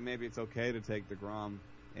like that, maybe it's okay to take DeGrom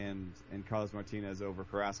and Carlos Martinez over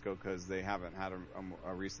Carrasco because they haven't had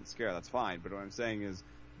a recent scare. That's fine. But what I'm saying is,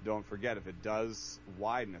 don't forget, if it does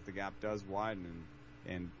widen, if the gap does widen,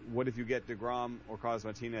 and what if you get DeGrom or Carlos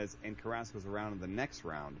Martinez and Carrasco's around in the next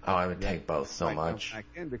round? Oh, I would take both so much. Back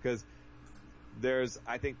in because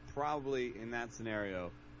I think probably in that scenario,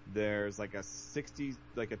 there's like a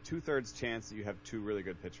 2/3 chance that you have two really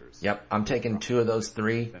good pitchers. Yep, I'm taking two of those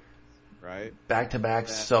three. Right? Back to back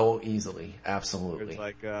so easily. Absolutely.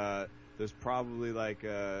 There's probably like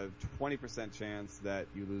a 20% chance that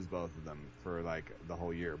you lose both of them for like the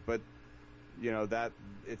whole year. But, that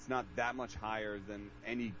it's not that much higher than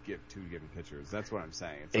any two given pitchers. That's what I'm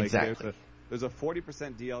saying. It's exactly. Like there's a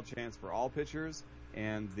 40% DL chance for all pitchers,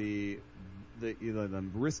 and the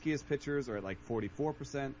riskiest pitchers are at like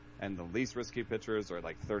 44%, and the least risky pitchers are at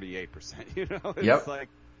like 38%. It's like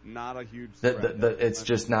not a huge spread. It's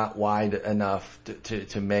just not wide enough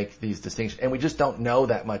to make these distinctions. And we just don't know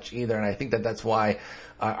that much either. And I think that's why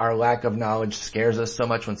our lack of knowledge scares us so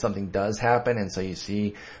much when something does happen. And so you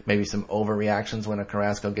see maybe some overreactions when a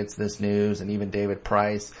Carrasco gets this news, and even David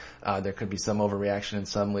Price, there could be some overreaction in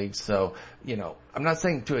some leagues. So, I'm not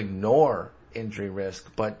saying to ignore injury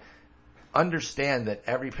risk, but understand that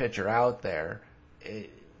every pitcher out there,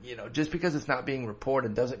 just because it's not being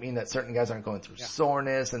reported doesn't mean that certain guys aren't going through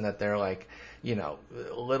soreness and that they're like, a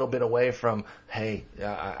little bit away from, hey,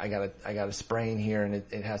 I got a sprain here and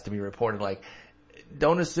it has to be reported. Like,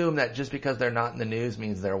 don't assume that just because they're not in the news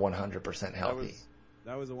means they're 100% healthy.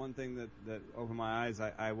 That was the one thing that opened my eyes.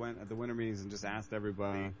 I went at the winter meetings and just asked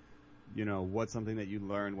everybody, what's something that you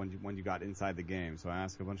learned when you got inside the game. So I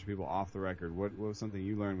asked a bunch of people off the record, what was something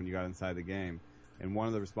you learned when you got inside the game? And one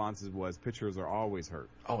of the responses was pitchers are always hurt.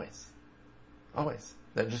 Always.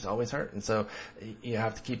 They're just always hurt. And so you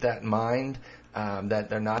have to keep that in mind, that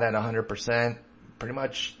they're not at 100%. Pretty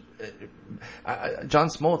much, John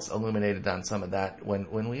Smoltz illuminated on some of that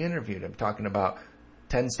when we interviewed him, talking about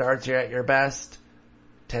 10 starts, you're at your best.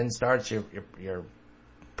 10 starts, you're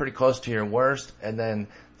pretty close to your worst. And then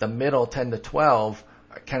the middle 10 to 12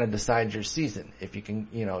 kind of decides your season. If you can,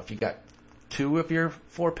 if you got 2 of your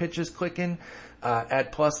 4 pitches clicking,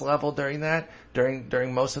 at plus level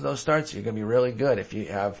during most of those starts, you're going to be really good. If you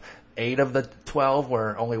have 8 of the 12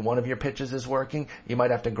 where only one of your pitches is working, you might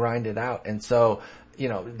have to grind it out. And so,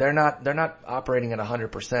 they're not operating at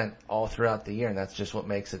 100% all throughout the year, and that's just what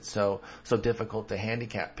makes it so difficult to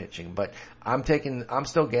handicap pitching. But I'm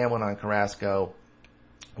still gambling on Carrasco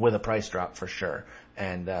with a price drop for sure.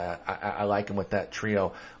 And, I like him with that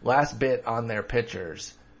trio. Last bit on their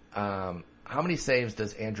pitchers. How many saves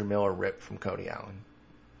does Andrew Miller rip from Cody Allen?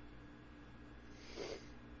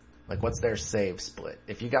 Like, what's their save split?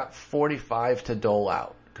 If you got 45 to dole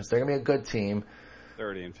out, because they're going to be a good team.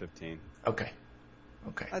 30 and 15. Okay.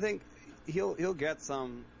 I think he'll get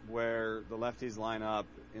some where the lefties line up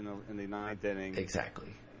in the 9th inning. Exactly.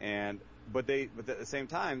 But at the same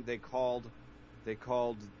time they called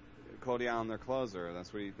Cody Allen their closer.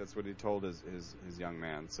 That's what he told his young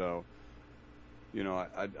man. So,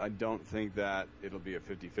 I don't think that it'll be a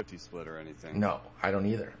 50-50 split or anything. No, I don't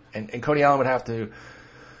either. And Cody Allen would have to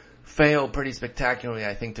fail pretty spectacularly,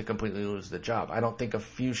 I think, to completely lose the job. I don't think a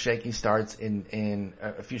few shaky starts in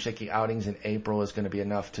a few shaky outings in April is going to be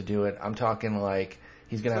enough to do it. I'm talking like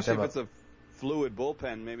he's going to have to have if it's a fluid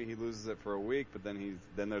bullpen, maybe he loses it for a week, but then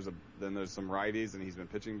there's some righties and he's been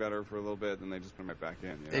pitching better for a little bit, and they just put him right back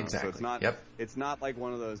in. Exactly. So it's not like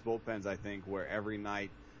one of those bullpens, I think, where every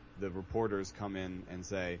night the reporters come in and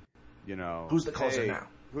say, who's the closer now?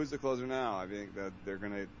 Who's the closer now? I think that they're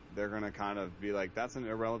gonna kind of be like, that's an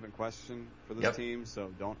irrelevant question for this team, so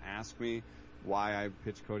don't ask me why I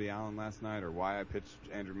pitched Cody Allen last night or why I pitched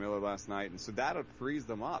Andrew Miller last night. And so that frees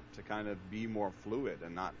them up to kind of be more fluid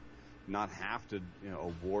and not have to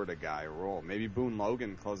award a guy a role. Maybe Boone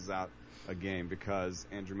Logan closes out a game because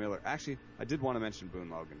Andrew Miller. Actually, I did want to mention Boone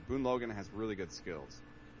Logan. Boone Logan has really good skills.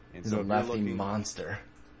 And he's a lefty monster.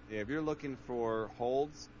 Yeah, if you're looking for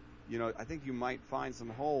holds, I think you might find some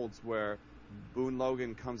holds where Boone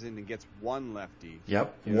Logan comes in and gets one lefty.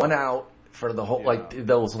 Yep, one out for the whole. Like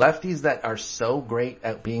those lefties that are so great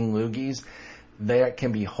at being loogies, they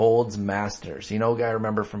can be holds masters. A guy I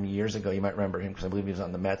remember from years ago. You might remember him because I believe he was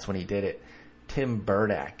on the Mets when he did it. Tim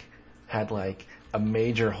Burdack had like a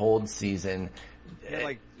major hold season.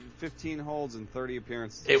 Like 15 holds and 30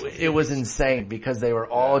 appearances. It was insane because they were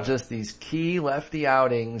all just these key lefty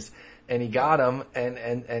outings, and he got them,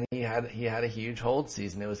 and he had a huge hold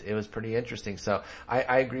season. It was pretty interesting. So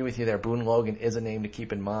I agree with you there. Boone Logan is a name to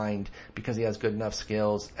keep in mind because he has good enough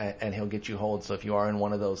skills, and he'll get you holds. So if you are in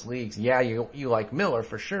one of those leagues, you like Miller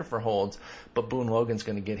for sure for holds, but Boone Logan's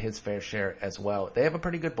going to get his fair share as well. They have a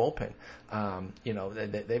pretty good bullpen.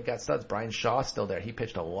 They've got studs. Brian Shaw's still there. He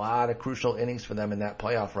pitched a lot of crucial innings for them in that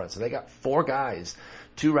playoff run. So they got 4 guys,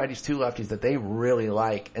 2 righties, 2 lefties that they really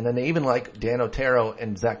like. And then they even like Dan Otero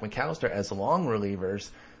and Zach McAllister as long relievers.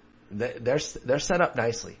 They're set up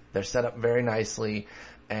nicely. They're set up very nicely,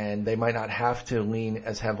 and they might not have to lean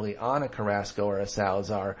as heavily on a Carrasco or a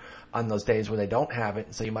Salazar on those days where they don't have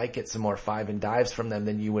it. So you might get some more 5 and dives from them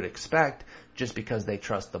than you would expect just because they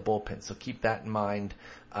trust the bullpen. So keep that in mind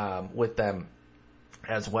with them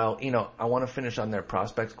as well. I want to finish on their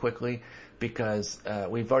prospects quickly because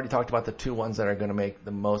we've already talked about the 2 ones that are going to make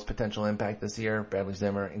the most potential impact this year, Bradley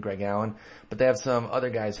Zimmer and Greg Allen. But they have some other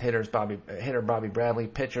guys, hitter Bobby Bradley,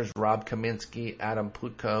 pitchers Rob Kaminsky, Adam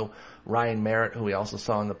Plutko, Ryan Merritt, who we also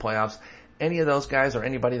saw in the playoffs. Any of those guys or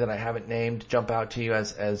anybody that I haven't named jump out to you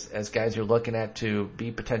as guys you're looking at to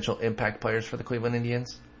be potential impact players for the Cleveland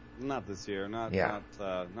Indians? Not this year. Not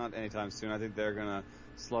anytime soon. I think they're gonna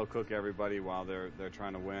slow cook everybody while they're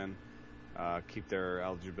trying to win, keep their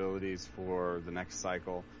eligibilities for the next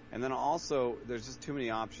cycle. And then also, there's just too many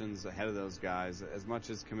options ahead of those guys. As much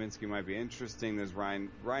as Kaminsky might be interesting, there's Ryan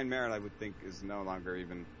Merritt. I would think is no longer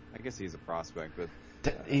even. I guess he's a prospect, but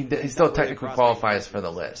he still technically qualifies for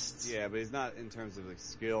the lists. Yeah, but he's not in terms of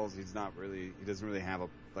skills. He's not really. He doesn't really have a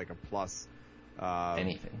plus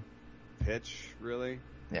anything pitch really.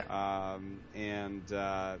 Yeah. I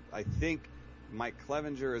think Mike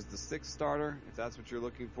Clevenger is the 6th starter, if that's what you're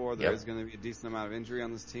looking for. There is going to be a decent amount of injury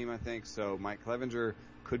on this team, I think. So Mike Clevenger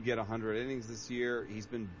could get 100 innings this year.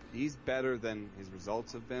 He's better than his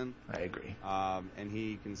results have been. I agree. And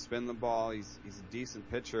he can spin the ball. He's a decent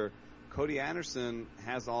pitcher. Cody Anderson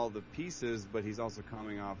has all the pieces, but he's also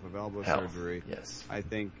coming off of elbow surgery. Yes. I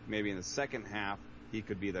think maybe in the second half he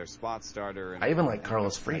could be their spot starter. I even like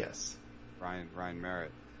Carlos Frias. Ryan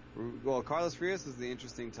Merritt. Well, Carlos Frias is the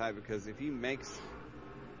interesting type because if he makes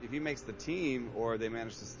the team or they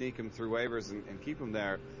manage to sneak him through waivers and keep him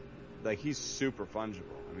there, he's super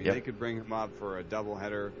fungible. I mean, they could bring him up for a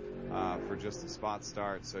doubleheader for just a spot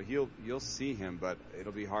start. So you'll see him, but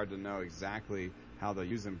it'll be hard to know exactly how they'll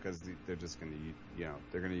use him because they're just going to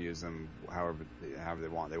they're going to use him however they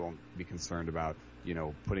want. They won't be concerned about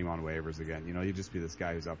putting him on waivers again. He'll just be this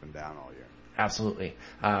guy who's up and down all year. Absolutely.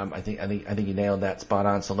 I think you nailed that spot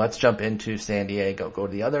on. So let's jump into San Diego. Go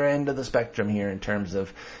to the other end of the spectrum here in terms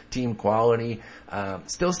of team quality.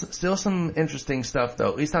 Still some interesting stuff though,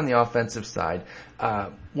 at least on the offensive side.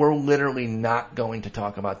 We're literally not going to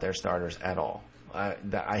talk about their starters at all.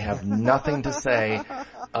 I have nothing to say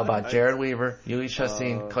about Jared Weaver, Yuli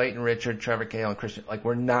Chassin, Clayton Richard, Trevor Cahill, and Christian.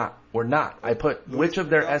 We're not. I put which of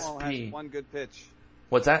their SP. One good pitch.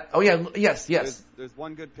 What's that? Oh yeah, yes. There's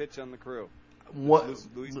one good pitch on the crew. Luis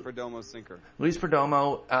Perdomo's sinker. Luis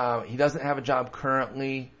Perdomo, he doesn't have a job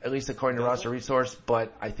currently, at least according to Roster Resource,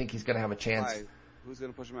 but I think he's going to have a chance. Why? Who's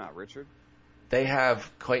going to push him out? Richard? They have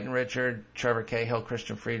Clayton Richard, Trevor Cahill,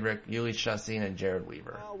 Christian Friedrich, Yuli Chassin, and Jared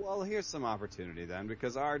Weaver. Oh, well, here's some opportunity then,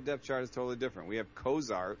 because our depth chart is totally different. We have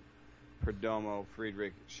Cozart, Perdomo,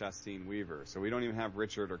 Friedrich, Chassin, Weaver. So we don't even have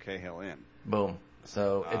Richard or Cahill in. Boom.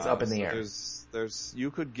 So it's up in the air.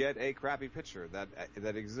 You could get a crappy pitcher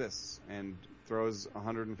that exists and throws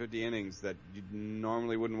 150 innings that you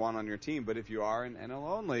normally wouldn't want on your team. But if you are in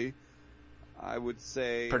NL only, I would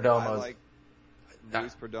say Perdomo's, I like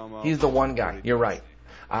Luis Perdomo. He's the one guy. You're right.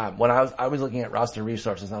 When I was looking at Roster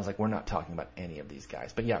Resources, and I was like, we're not talking about any of these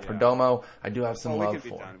guys. But yeah, Perdomo, I do have some love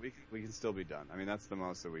for. We can still be done. I mean, that's the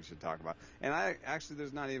most that we should talk about. And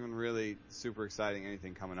there's not even really super exciting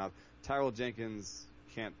anything coming up. Tyrell Jenkins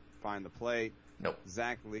can't find the plate. Nope.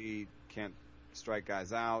 Zach Lee can't strike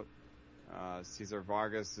guys out. Cesar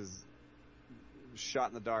Vargas is shot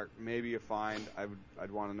in the dark, maybe a find. I'd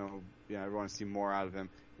want to know. I'd want to see more out of him.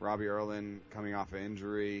 Robbie Erlin coming off an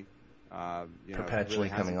injury. Perpetually really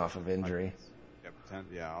coming off of injury.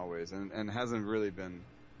 Always, and hasn't really been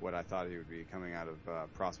what I thought he would be coming out of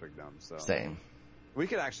Prospect Dump. So same. We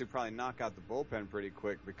could actually probably knock out the bullpen pretty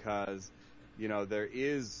quick because there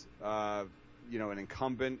is an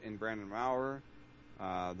incumbent in Brandon Maurer.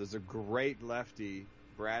 There's a great lefty.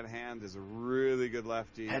 Brad Hand is a really good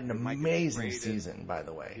lefty. Had an amazing season, by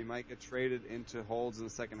the way. He might get traded into holds in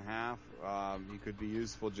the second half. He could be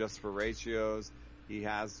useful just for ratios. He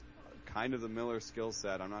has kind of the Miller skill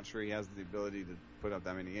set. I'm not sure he has the ability put up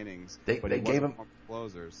that many innings. They gave him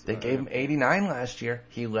closers. They gave him 89 last year.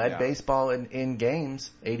 He led baseball in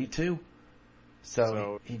games, 82.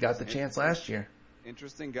 So he got the chance last year.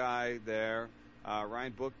 Interesting guy there.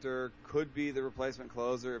 Ryan Buchter could be the replacement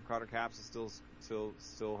closer if Carter Capps is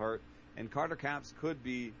still hurt, and Carter Capps could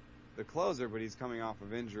be the closer, but he's coming off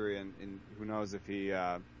of injury, and who knows if he.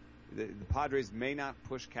 The Padres may not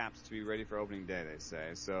push Capps to be ready for opening day, they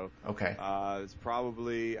say. So it's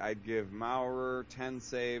probably, I'd give Maurer 10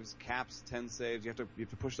 saves, Capps 10 saves. You have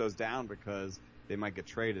to push those down because they might get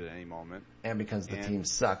traded at any moment, and because the team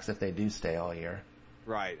sucks if they do stay all year.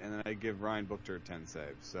 Right, and then I'd give Ryan Buchter 10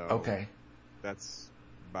 saves. So that's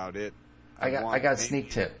about it. I got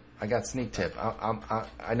sneak tip.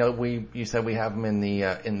 I know you said we have him in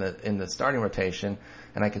the starting rotation,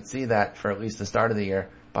 and I could see that for at least the start of the year.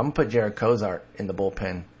 But I'm gonna put Jared Cozart in the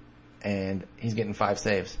bullpen, and he's getting 5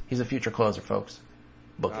 saves. He's a future closer, folks.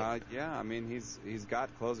 Book it. Yeah, I mean he's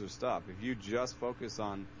got closer stuff. If you just focus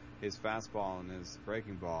on his fastball and his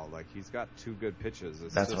breaking ball, like he's got 2 good pitches.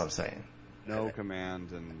 That's what I'm saying. No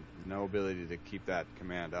command and no ability to keep that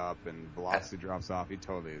command up, and velocity drops off. He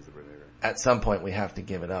totally is a reliever. At some point, we have to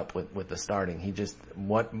give it up with the starting. He just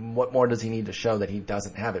what more does he need to show that he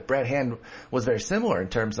doesn't have it? Brad Hand was very similar in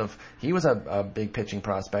terms of he was a big pitching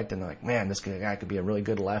prospect, and like, man, this guy could be a really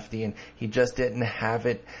good lefty, and he just didn't have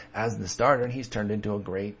it as the starter. And he's turned into a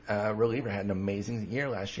great reliever. Had an amazing year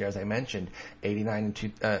last year, as I mentioned, 89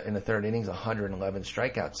 in the third innings, 111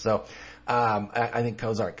 strikeouts. So. I think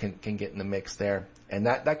Cozart can get in the mix there, and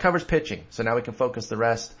that covers pitching. So now we can focus the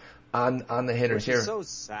rest on the hitters here. It's so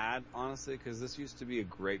sad, honestly, because this used to be a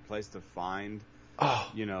great place to find,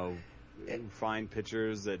 find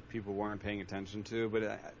pitchers that people weren't paying attention to.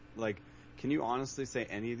 But can you honestly say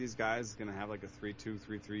any of these guys is going to have like a 3.2,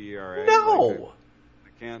 3.3 ERA? No.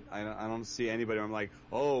 I don't see anybody where I'm like,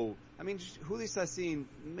 I mean, Julio Cecchine,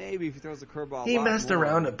 maybe if he throws a curveball. He messed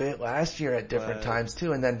around a bit last year at different times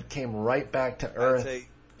too, and then came right back to earth. I'd say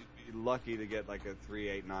you'd be lucky to get like a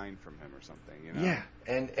 3.89 from him or something, you know? Yeah,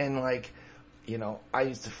 and I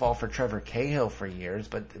used to fall for Trevor Cahill for years,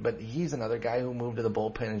 but he's another guy who moved to the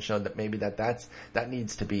bullpen and showed that maybe that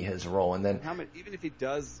needs to be his role. And then even if he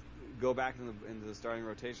does go back into the starting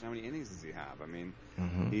rotation, how many innings does he have? I mean,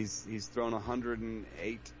 he's thrown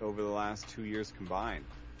 108 over the last 2 years combined,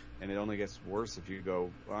 and it only gets worse if you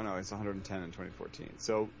go. Oh no, it's 110 in 2014.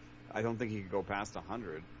 So I don't think he could go past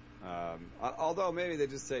 100. Although maybe they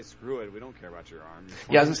just say, screw it, we don't care about your arm.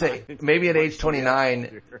 Yeah, I was going to say, maybe at age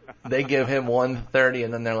 29, they give him 130,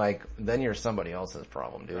 and then they're like, then you're somebody else's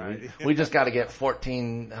problem, dude. Right. We just got to get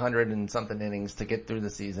 1,400 and something innings to get through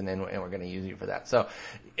the season, and we're going to use you for that. So,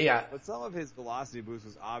 yeah. But some of his velocity boost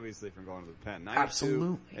was obviously from going to the pen. 92,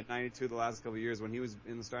 absolutely. At 92 the last couple of years, when he was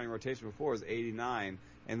in the starting rotation before, was 89,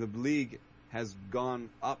 and the league has gone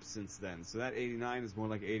up since then. So that 89 is more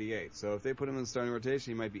like 88. So if they put him in the starting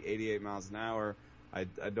rotation, he might be 88 miles an hour. I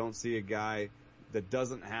don't see a guy that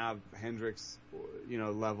doesn't have Hendricks,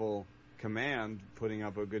 level command putting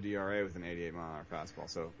up a good ERA with an 88 mile an hour fastball.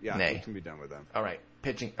 So yeah, it can be done with them. All right.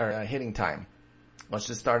 Pitching or hitting time. Let's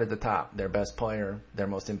just start at the top. Their best player, their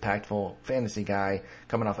most impactful fantasy guy,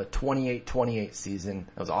 coming off a 28-28 season.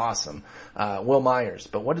 That was awesome. Will Myers.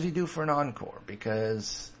 But what does he do for an encore?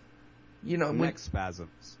 Because neck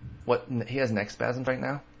spasms. What? He has neck spasms right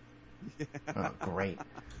now? Yeah. Oh, great.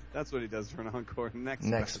 That's what he does for an encore.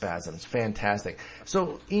 Neck spasms. Fantastic.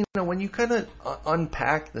 So, when you kind of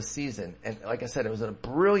unpack the season, and like I said, it was a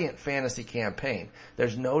brilliant fantasy campaign.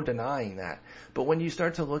 There's no denying that. But when you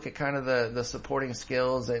start to look at kind of the supporting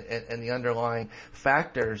skills and the underlying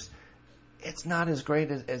factors, it's not as great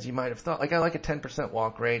as you might have thought. Like, I like a 10%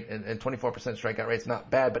 walk rate and 24% strikeout rate. It's not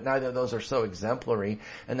bad, but neither of those are so exemplary.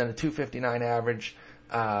 And then a 259 average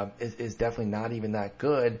is definitely not even that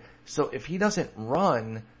good. So if he doesn't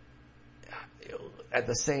run at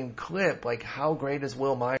the same clip, like, how great is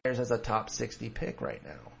Will Myers as a top 60 pick right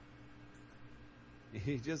now?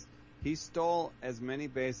 He stole as many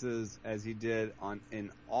bases as he did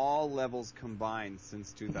in all levels combined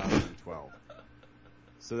since 2012.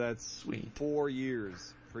 So that's sweet. 4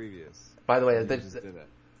 years previous. By the way,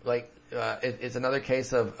 it's another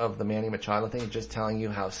case of the Manny Machado thing, just telling you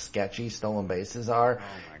how sketchy stolen bases are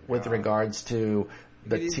with regards to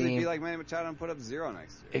the team. He could be like Manny Machado and put up 0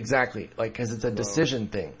 next year. Exactly, because it's a decision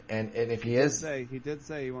thing, and if he did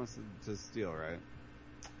say he wants to steal, right?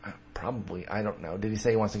 Probably, I don't know. Did he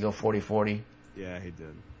say he wants to go 40-40? Yeah, he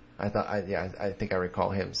did. I think I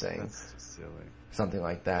recall him saying. That's just silly. something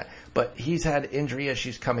like that. But he's had injury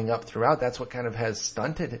issues coming up throughout. That's what kind of has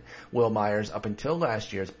stunted Will Myers up until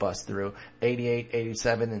last year's bust through 88,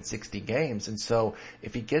 87, and 60 games. And so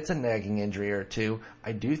if he gets a nagging injury or two,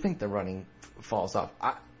 I do think the running falls off.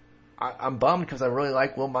 I'm bummed because I really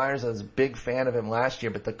like Will Myers. I was a big fan of him last year,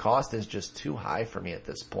 but the cost is just too high for me at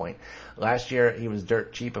this point. Last year, he was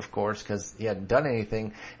dirt cheap, of course, because he hadn't done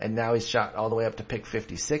anything, and now he's shot all the way up to pick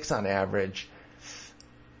 56 on average.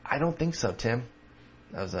 I don't think so, Tim.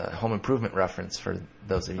 That was a Home Improvement reference for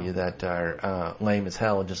those of you that are lame as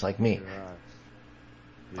hell, just like me.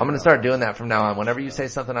 I'm going to start doing that from now on. Whenever you say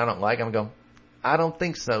something I don't like, I'm going to go, I don't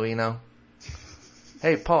think so,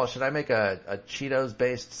 Hey, Paul, should I make a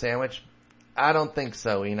Cheetos-based sandwich? I don't think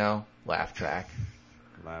so, Laugh track.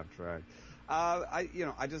 Laugh track.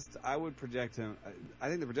 I would project him. I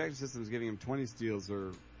think the projection system is giving him 20 steals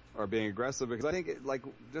or being aggressive because I think,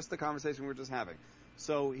 just the conversation we were just having.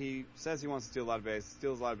 So he says he wants to steal a lot of bases,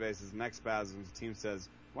 steals a lot of bases, neck spasms. The team says,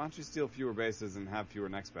 why don't you steal fewer bases and have fewer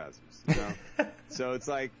neck spasms? So it's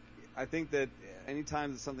like, I think that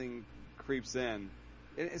anytime that something creeps in,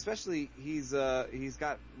 especially he's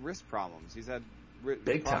got wrist problems. He's had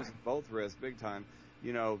big problems time. with both wrists, big time.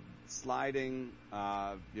 Sliding,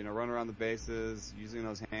 run around the bases, using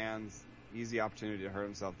those hands, easy opportunity to hurt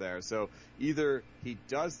himself there. So either he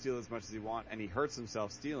does steal as much as he wants and he hurts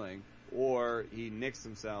himself stealing, or he nicks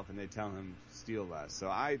himself and they tell him steal less. So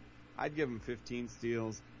I'd give him 15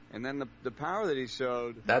 steals. And then the power that he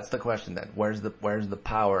showed. That's the question then. Where's the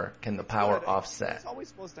power? Can the power offset? He's always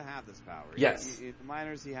supposed to have this power. Yes. In the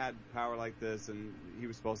minors, he had power like this, and he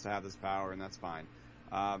was supposed to have this power, and that's fine.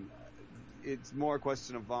 It's more a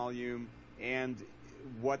question of volume and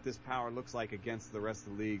what this power looks like against the rest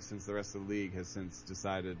of the league, since the rest of the league has since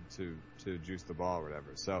decided to juice the ball or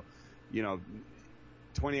whatever. So,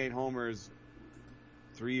 28 homers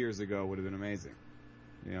 3 years ago would have been amazing.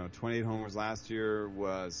 28 homers last year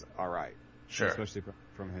was all right. Sure. Especially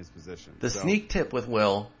from his position. The sneak tip with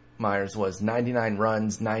Will Myers was 99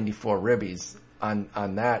 runs, 94 ribbies on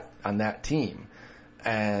that team.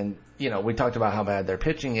 And, we talked about how bad their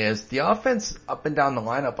pitching is. The offense up and down the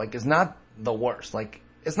lineup, is not the worst.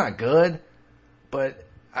 It's not good, but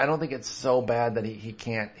I don't think it's so bad that he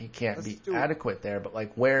can't be adequate there. But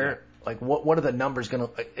what are the numbers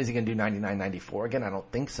is he gonna do 99, 94 again? I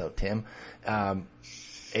don't think so, Tim.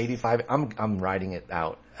 85. I'm writing it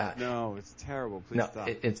out. No, it's terrible. Please stop.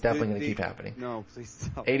 It's definitely going to keep happening. No, please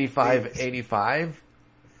stop. 85, please. 85.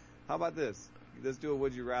 How about this? Let's do a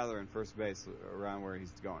would you rather in first base around where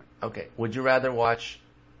he's going. Okay. Would you rather watch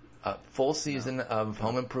a full season of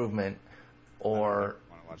Home Improvement or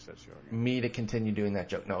I want to watch that show again. Me to continue doing that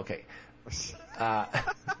joke? No, okay.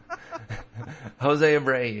 Jose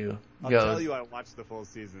Abreu I'll tell you I watched the full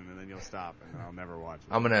season and then you'll stop and I'll never watch it.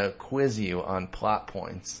 I'm going to quiz you on plot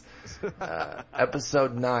points.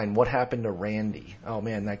 Episode 9, what happened to Randy? Oh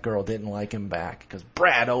man, that girl didn't like him back because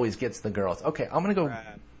Brad always gets the girls. Okay, I'm going to go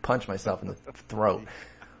punch myself in the throat.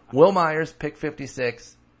 Will Myers, pick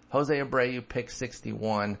 56. Jose Abreu, pick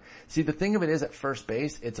 61. See, the thing of it is at first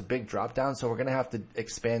base, it's a big drop down, so we're going to have to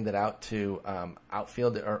expand it out to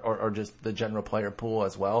outfield or just the general player pool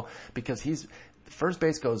as well, because first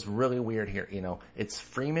base goes really weird here. It's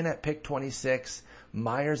Freeman at pick 26,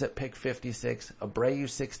 Myers at pick 56, Abreu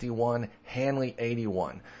 61, Hanley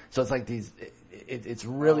 81. So it's like these, it's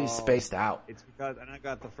really spaced out. It's because, and I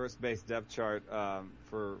got the first base depth chart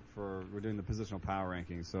for we're doing the positional power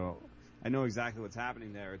ranking, so I know exactly what's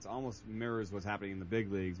happening there. It's almost mirrors what's happening in the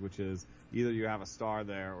big leagues, which is either you have a star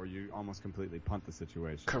there or you almost completely punt the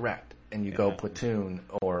situation. Correct. And you go platoon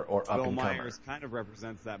or up and comer. Will Myers kind of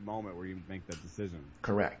represents that moment where you make that decision.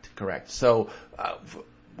 Correct. So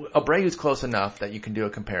Abreu's close enough that you can do a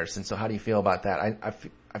comparison. So how do you feel about that?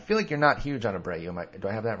 I feel like you're not huge on Abreu. Do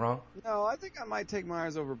I have that wrong? No, I think I might take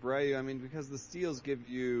Myers over Abreu. I mean, because the steals give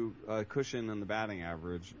you a cushion on the batting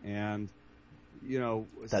average, and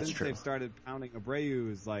That's since true. They've started pounding,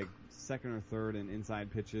 Abreu is like second or third in inside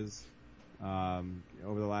pitches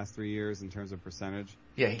over the last 3 years in terms of percentage.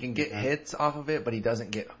 Yeah, he can get hits off of it, but he doesn't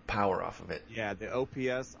get power off of it. Yeah, the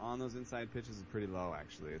OPS on those inside pitches is pretty low,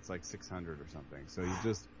 actually. It's like 600 or something. So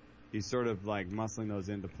he's sort of like muscling those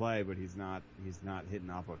into play, but he's not hitting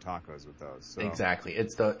Oppo tacos with those. So. Exactly.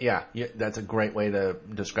 It's that's a great way to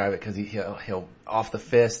describe it, because he'll off the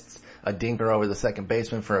fists, a dinker over the second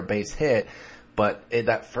baseman for a base hit. But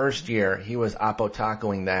that first year, he was Oppo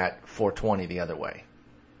tacoing that 420 the other way.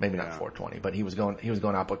 Maybe not 420, but he was going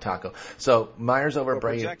Oppo taco. So Myers over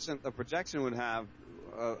Abreu. The projection would have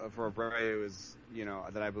for Abreu is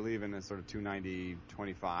that I believe in is sort of 290,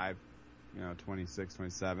 25, 26,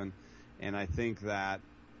 27, and I think that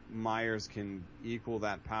Myers can equal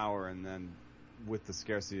that power, and then with the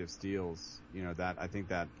scarcity of steals, that I think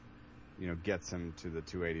that gets him to the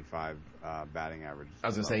 285 batting average. I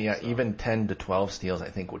was gonna say, yeah, so. Even 10 to 12 steals I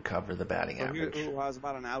think would cover the batting average. Who has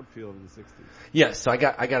about an outfield in the 60s? Yes, so I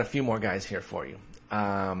got a few more guys here for you.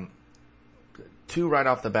 Two right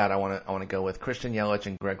off the bat I want to go with: Christian Yelich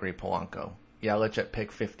and Gregory Polanco. Yelich at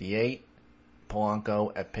pick 58,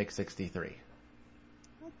 Polanco at pick 63.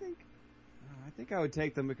 I think I would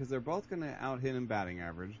take them because they're both going to out-hit him batting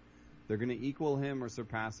average. They're going to equal him or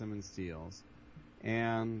surpass him in steals.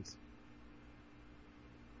 And,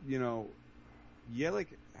 Yelich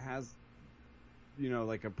has,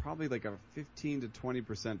 probably like a 15 to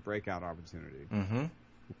 20% breakout opportunity. Mm-hmm.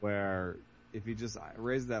 Where if he just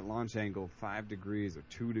raises that launch angle 5 degrees or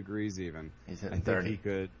 2 degrees even, he's hitting 30. He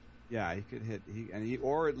could hit,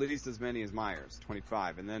 or at least as many as Myers,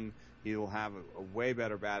 25. And then he will have a way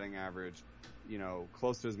better batting average,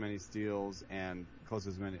 close to as many steals and close to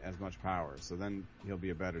as much power. So then he'll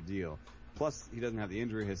be a better deal. Plus, he doesn't have the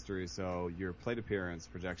injury history, so your plate appearance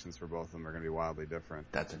projections for both of them are going to be wildly different.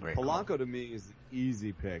 That's a great Polanco call. To me is an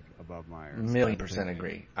easy pick above Myers. 1,000,000%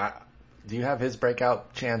 agree. Do you have his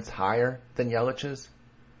breakout chance higher than Yelich's?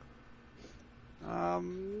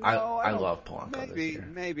 No, I love Polanco this year.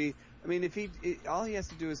 Maybe. I mean, all he has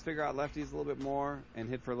to do is figure out lefties a little bit more and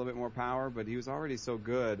hit for a little bit more power, but he was already so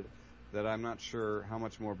good that I'm not sure how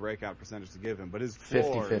much more breakout percentage to give him. But his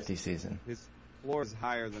floor 50-50 season. His floor is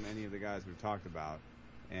higher than any of the guys we've talked about,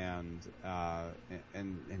 and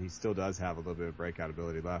he still does have a little bit of breakout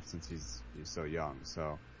ability left since he's so young.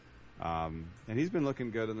 So, and he's been looking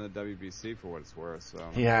good in the WBC for what it's worth. So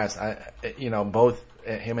he has. Both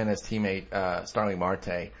him and his teammate Starling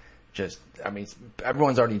Marte.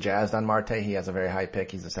 Everyone's already jazzed on Marte. He has a very high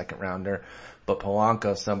pick. He's a second rounder, but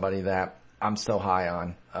Polanco's somebody that I'm so high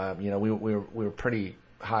on. We were pretty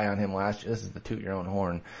high on him last year. This is the toot your own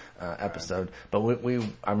horn episode, but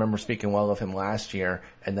I remember speaking well of him last year,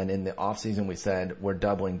 and then in the off season we said we're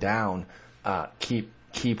doubling down.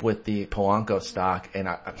 Keep with the Polanco stock, and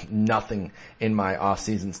nothing in my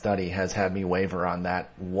off-season study has had me waver on that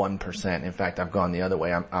 1%. In fact, I've gone the other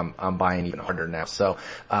way. I'm buying even harder now. So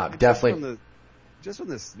definitely. Just from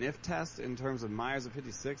the sniff test in terms of Myers at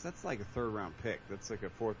 56, that's like a third-round pick. That's like a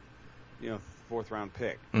fourth-round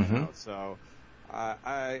pick. Mm-hmm. So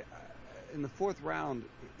I in the fourth round,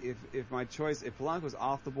 if my choice, if Polanco's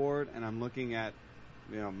off the board and I'm looking at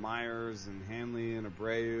Myers and Hanley and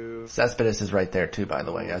Abreu. Cespedes is right there too, by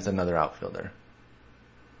the way, as another outfielder.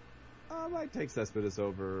 I would take Cespedes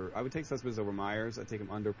over Myers. I'd take him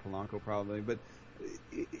under Polanco probably. But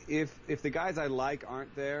if the guys I like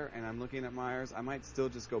aren't there and I'm looking at Myers, I might still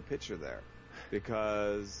just go pitcher there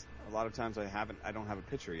because a lot of times I don't have a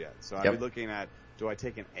pitcher yet. So I'd be looking at, do I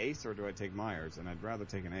take an ace or do I take Myers? And I'd rather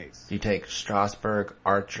take an ace. Do you take Strasburg,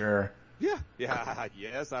 Archer? Yeah,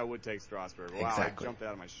 yes, I would take Strasburg. Wow, exactly. I jumped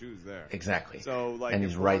out of my shoes there. Exactly. So, and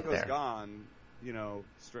he's right there. Gone,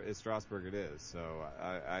 it's Strasburg it is. So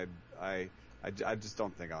I just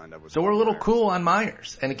don't think I'll end up with. So we're a little cool on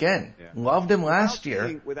Myers, and again, loved him last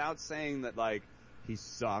year. Without saying that, he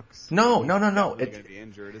sucks. No. He's going to be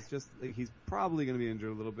injured. It's just he's probably going to be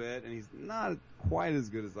injured a little bit, and he's not quite as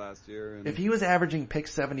good as last year. And if he was averaging pick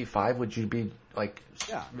 75, would you be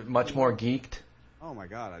much more geeked? Oh my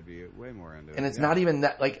God, I'd be way more into it. And it's not even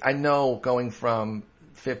that, I know going from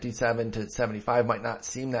 57 to 75 might not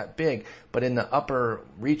seem that big, but in the upper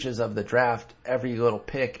reaches of the draft, every little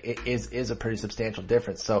pick is a pretty substantial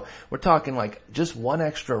difference. So we're talking just one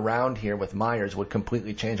extra round here with Myers would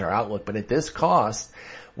completely change our outlook. But at this cost,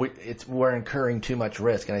 we're incurring too much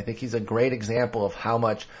risk. And I think he's a great example of how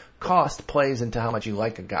much cost plays into how much you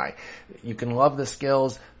like a guy. You can love the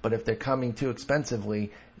skills, but if they're coming too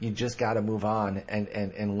expensively, you just got to move on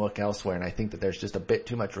and look elsewhere. And I think that there's just a bit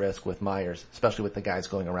too much risk with Myers, especially with the guys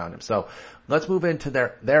going around him. So let's move into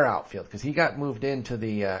their outfield, because he got moved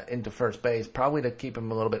into first base, probably to keep him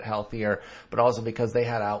a little bit healthier, but also because they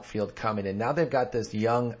had outfield coming in. Now they've got this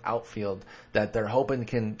young outfield that they're hoping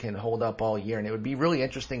can hold up all year, and it would be really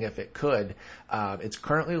interesting if it could. It's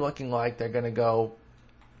currently looking like they're going to go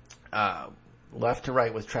left to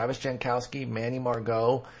right with Travis Jankowski, Manny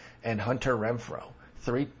Margot, and Hunter Renfroe.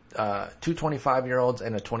 Two 25-year-olds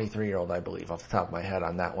and a 23-year-old, I believe, off the top of my head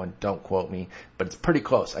on that one. Don't quote me, but it's pretty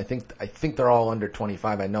close. I think they're all under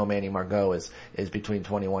 25. I know Manny Margot is between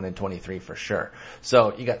 21 and 23 for sure.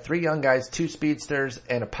 So you got 3 young guys, 2 speedsters,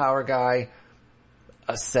 and a power guy.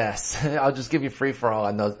 Assess. I'll just give you free for all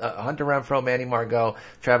on those. Hunter Renfroe, Manny Margot,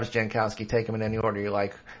 Travis Jankowski. Take them in any order you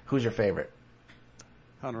like. Who's your favorite?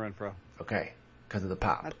 Hunter Renfroe. Okay, because of the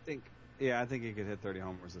pop. I think Yeah, I think he could hit 30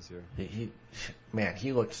 homers this year.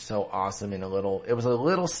 He looked so awesome it was a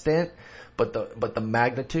little stint, but the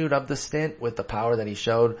magnitude of the stint with the power that he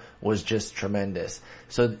showed was just tremendous.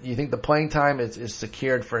 So you think the playing time is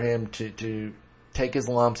secured for him to take his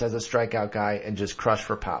lumps as a strikeout guy and just crush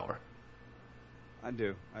for power? I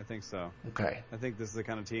do. I think so. Okay. I think this is the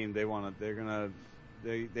kind of team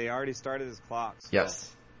they already started his clock. So,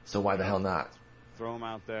 yes. So why the hell not? Throw him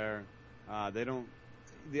out there.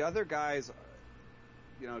 The other guys,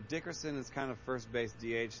 Dickerson is kind of first base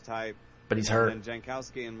DH type. But he's hurt. And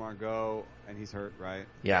Jankowski and Margot, and he's hurt, right?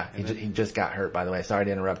 Yeah, he just got hurt, by the way. Sorry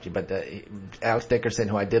to interrupt you, but Alex Dickerson,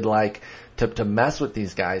 who I did like to mess with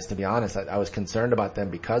these guys, to be honest, I was concerned about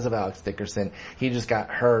them because of Alex Dickerson. He just got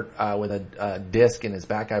hurt with a disc in his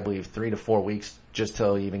back, I believe, 3 to 4 weeks just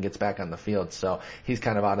till he even gets back on the field. So he's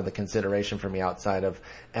kind of out of the consideration for me outside of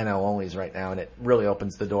NL onlys right now, and it really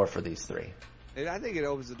opens the door for these three. I think it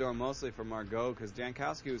opens the door mostly for Margot because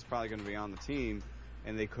Jankowski was probably going to be on the team.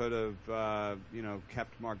 And they could have,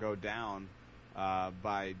 kept Margot down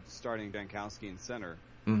by starting Jankowski in center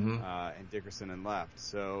and Dickerson in left.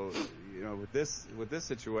 So, with this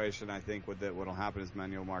situation, I think what'll happen is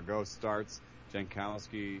Manuel Margot starts.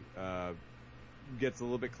 Jankowski gets a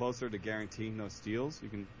little bit closer to guaranteeing no steals.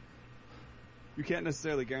 You can't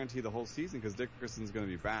necessarily guarantee the whole season because Dickerson's going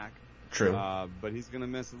to be back. True. But he's going to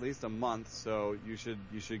miss at least a month, so you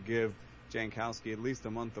should give Jankowski at least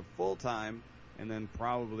a month of full time. And then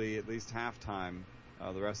probably at least halftime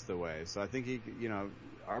the rest of the way. So I think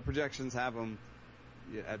our projections have him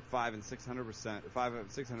at 500 and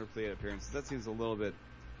 600 plate appearances. That seems a little bit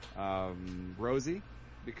rosy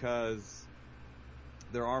because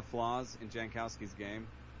there are flaws in Jankowski's game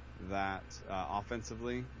that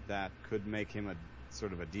offensively that could make him a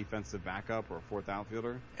sort of a defensive backup or a fourth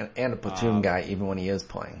outfielder. And a platoon guy even when he is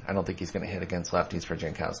playing. I don't think he's going to hit against lefties for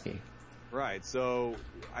Jankowski. Right, so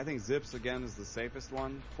I think Zips, again, is the safest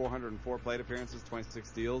one. 404 plate appearances, 26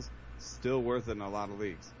 steals. Still worth it in a lot of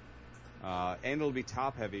leagues. And it'll be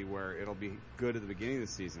top-heavy where it'll be good at the beginning of the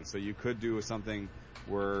season. So you could do something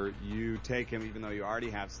where you take him, even though you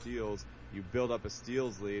already have steals, you build up a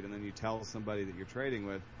steals lead, and then you tell somebody that you're trading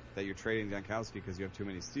with that you're trading Jankowski because you have too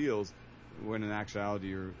many steals, when in actuality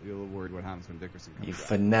you're a little worried what happens when Dickerson comes back. You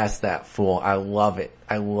finesse that fool. I love it.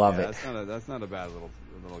 I love it. That's not a bad little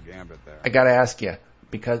gambit there. I gotta ask you,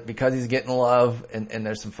 because he's getting love and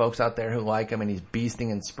there's some folks out there who like him and he's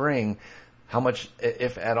beasting in spring, how much,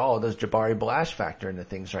 if at all, does Jabari Blash factor into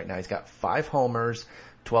things right now? He's got 5 homers,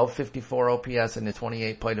 1254 OPS in the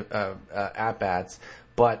 28 plate at-bats,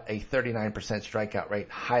 but a 39% strikeout rate,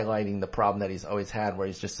 highlighting the problem that he's always had where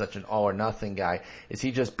he's just such an all-or-nothing guy. Is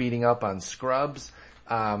he just beating up on scrubs,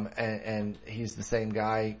 and he's the same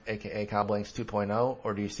guy, a.k.a. Kyle Blanks 2.0,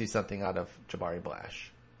 or do you see something out of Jabari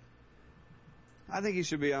Blash? I think he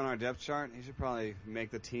should be on our depth chart. He should probably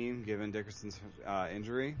make the team given Dickerson's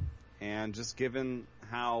injury, and just given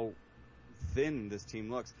how thin this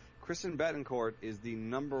team looks. Christian Betancourt is the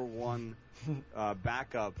number one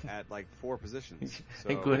backup at like 4 positions, so.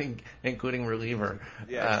 including reliever.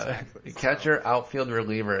 Yeah, exactly. Catcher, outfield,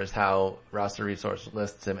 reliever is how Roster Resource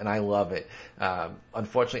lists him, and I love it.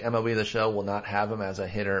 Unfortunately, MLB The Show will not have him as a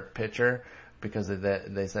hitter-pitcher because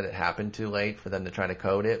they said it happened too late for them to try to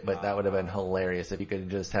code it, but that would have been hilarious if you could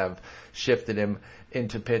just have shifted him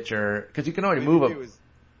into pitcher, because you can already move him.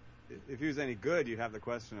 If he was any good, you'd have the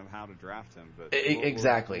question of how to draft him. But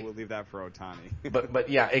exactly, we'll leave that for Ohtani. but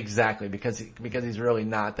yeah, exactly, because he's really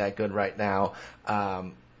not that good right now.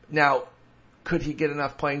 Now, could he get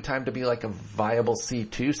enough playing time to be like a viable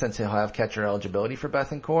C2 since he'll have catcher eligibility for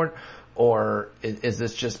Betancourt, or is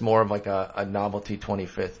this just more of like a novelty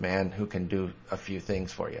 25th man who can do a few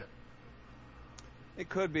things for you? It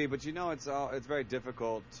could be, but it's very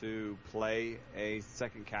difficult to play a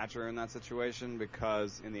second catcher in that situation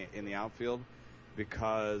because in the outfield,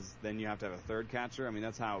 because then you have to have a third catcher. I mean,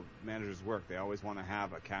 that's how managers work. They always want to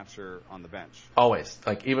have a catcher on the bench. Always.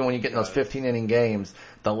 Like, even when you get in those 15-inning games,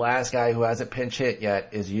 the last guy who hasn't pinch hit yet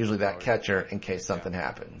is usually that catcher in case something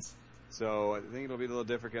happens. So I think it'll be a little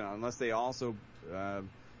different unless they also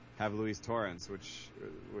have Luis Torrens, which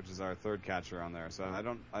is our third catcher on there. So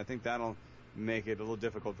I think that'll make it a little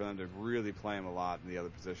difficult for them to really play him a lot in the other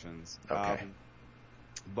positions. Okay.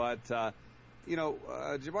 Jabari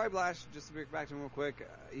Blash, just to get back to him real quick,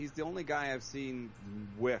 he's the only guy I've seen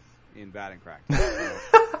whiff in batting practice.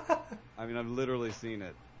 So, I mean, I've literally seen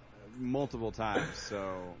it multiple times.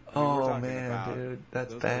 So, oh man, dude,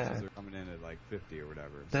 that's those bad. pitches are coming in at like 50 or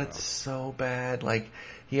whatever. That's so bad. Like,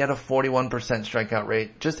 he had a 41% strikeout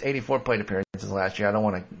rate, just 84 plate appearances last year. I don't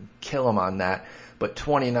want to kill him on that. But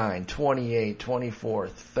 29, 28, 24,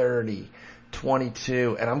 30,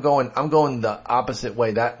 22, and I'm going the opposite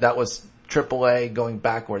way. That was AAA going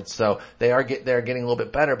backwards. So they're getting a little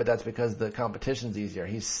bit better, but that's because the competition's easier.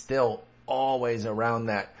 He's still always around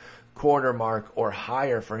that quarter mark or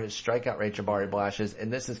higher for his strikeout rate, Jabari Blashes,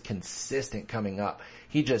 and this is consistent coming up.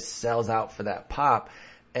 He just sells out for that pop.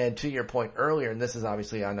 And to your point earlier, and this is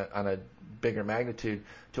obviously on a bigger magnitude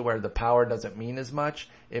to where the power doesn't mean as much.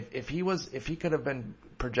 If he could have been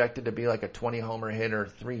projected to be like a 20 homer hitter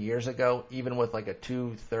 3 years ago, even with like a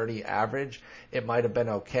 230 average, it might have been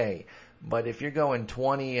okay. But if you're going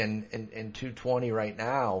 20 and 220 right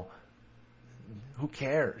now, who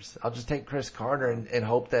cares? I'll just take Chris Carter and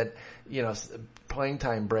hope that, playing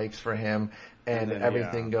time breaks for him and then,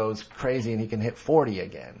 everything goes crazy and he can hit 40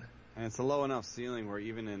 again. And it's a low enough ceiling where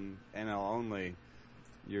even in NL only,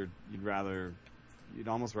 you'd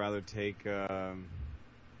almost rather take, like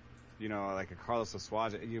a Carlos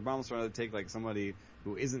Asuaje. You'd almost rather take like somebody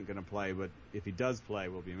who isn't going to play, but if he does play,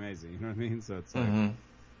 will be amazing. You know what I mean? So it's like,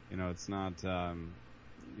 it's not.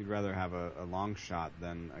 You'd rather have a long shot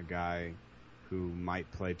than a guy who might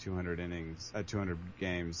play 200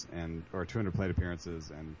 games or 200 plate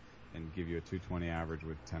appearances and give you a 220 average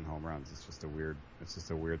with 10 home runs. It's just a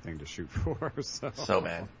weird thing to shoot for. So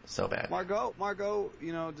bad. Margot,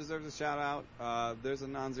 deserves a shout out. There's a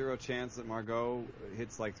non-zero chance that Margot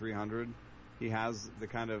hits like 300. He has the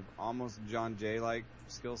kind of almost John Jay like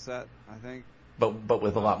skill set, I think. But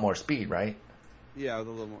with a lot more speed, right? Yeah, with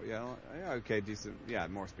a little more. Yeah, okay, decent. Yeah,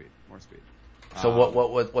 more speed. So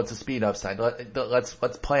what's the speed upside? Let's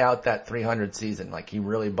play out that 300 season. Like he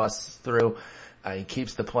really busts through. He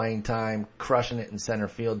keeps the playing time, crushing it in center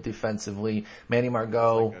field defensively. Manny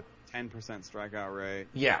Margot. Like a 10% strikeout rate.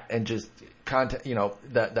 Yeah, and just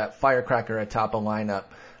that firecracker at top of lineup.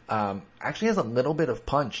 Actually has a little bit of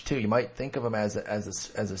punch too. You might think of him as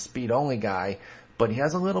a speed only guy, but he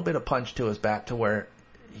has a little bit of punch to his bat to where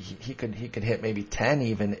he could hit maybe 10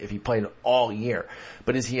 even if he played all year.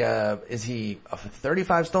 But is he a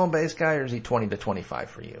 35 stolen base guy or is he 20 to 25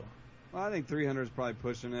 for you? Well, I think 300 is probably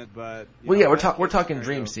pushing it, but we're talking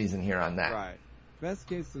dream season here on that. Right. Best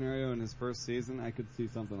case scenario in his first season, I could see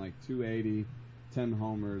something like 280, 10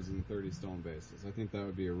 homers, and 30 stolen bases. I think that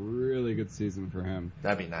would be a really good season for him.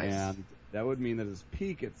 That'd be nice. And that would mean that his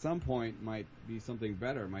peak at some point might be something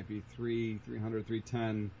better. It might be 300,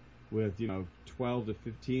 310 with 12 to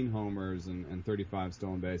 15 homers and 35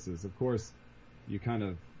 stolen bases. Of course,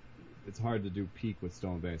 it's hard to do peak with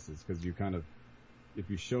stolen bases because if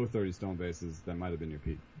you show 30 stolen bases, that might have been your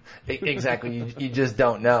peak. Exactly. You just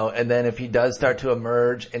don't know. And then if he does start to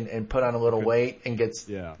emerge and put on a little weight and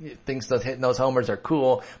thinks those hitting those homers are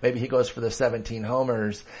cool, maybe he goes for the 17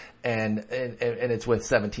 homers and it's with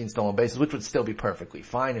 17 stolen bases, which would still be perfectly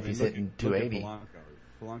fine if he's hitting 280.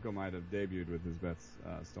 Polanco might have debuted with his best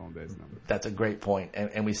stolen base number. That's a great point.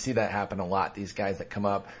 And we see that happen a lot. These guys that come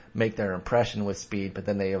up make their impression with speed, but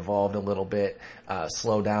then they evolved a little bit,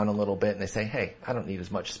 slow down a little bit, and they say, "Hey, I don't need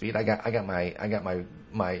as much speed. I got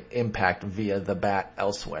my impact via the bat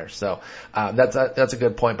elsewhere." So that's a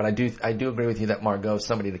good point. But I do agree with you that Margot is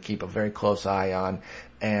somebody to keep a very close eye on.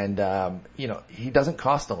 And he doesn't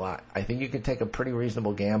cost a lot. I think you could take a pretty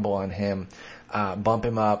reasonable gamble on him. Bump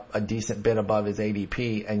him up a decent bit above his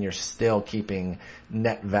ADP, and you're still keeping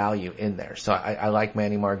net value in there. So I like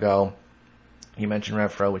Manny Margot. You mentioned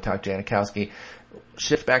Renfroe. We talked Janikowski.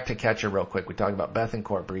 Shift back to catcher real quick. We talked about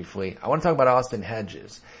Bethancourt briefly. I want to talk about Austin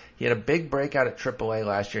Hedges. He had a big breakout at AAA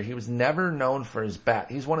last year. He was never known for his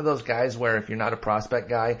bat. He's one of those guys where if you're not a prospect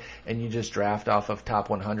guy and you just draft off of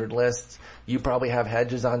top 100 lists, you probably have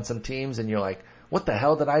Hedges on some teams and you're like, what the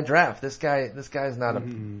hell did I draft? This guy's not a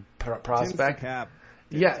prospect.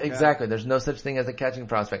 Yeah, exactly. There's no such thing as a catching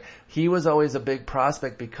prospect. He was always a big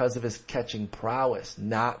prospect because of his catching prowess,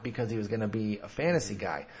 not because he was going to be a fantasy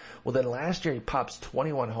guy. Well, then last year he pops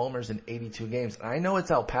 21 homers in 82 games. And I know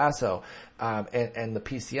it's El Paso, and the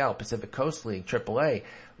PCL, Pacific Coast League, AAA,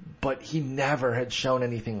 but he never had shown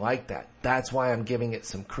anything like that. That's why I'm giving it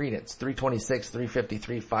some credence. 326,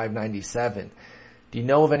 353, 597. Do you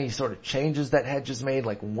know of any sort of changes that Hedges made?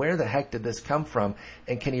 Like, where the heck did this come from?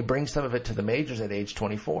 And can he bring some of it to the majors at age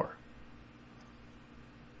 24?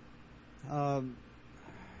 I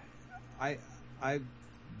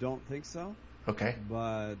don't think so. Okay.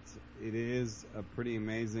 But it is a pretty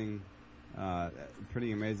amazing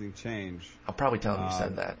change. I'll probably tell him you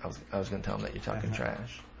said that. I was going to tell him that you're talking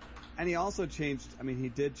trash. And he also changed, he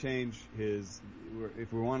did change his,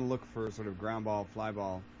 if we want to look for sort of ground ball, fly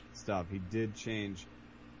ball stuff, he did change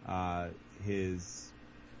his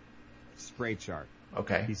spray chart.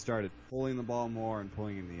 Okay. He started pulling the ball more and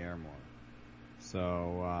pulling in the air more.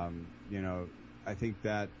 So, I think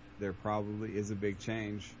that there probably is a big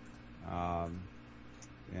change.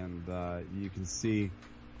 And you can see.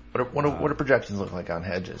 What do projections look like on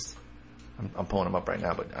Hedges? I'm pulling them up right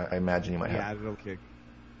now, but I imagine you might have. He had a kick.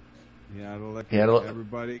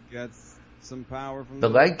 Everybody gets some power from the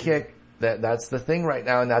leg kick. That's the thing right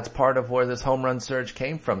now, and that's part of where this home run surge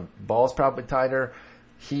came from. Ball's probably tighter.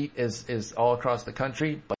 Heat is all across the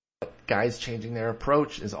country, but guys changing their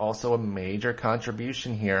approach is also a major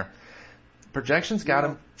contribution here. Projections got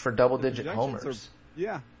him for double-digit homers.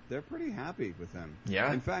 They're pretty happy with him.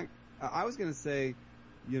 Yeah. In fact, I was going to say,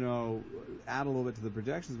 add a little bit to the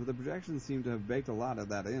projections, but the projections seem to have baked a lot of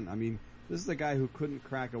that in. I mean, this is a guy who couldn't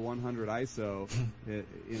crack a 100 ISO,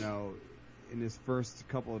 in his first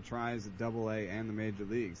couple of tries at Double-A and the major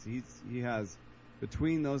leagues. He has,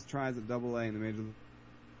 between those tries at Double-A and the major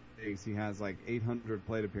leagues, he has like 800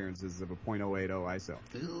 plate appearances of a .080 ISO.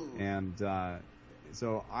 Ooh. And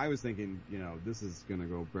so I was thinking, this is going to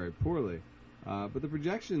go very poorly. But the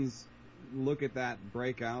projections look at that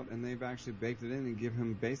breakout, and they've actually baked it in and give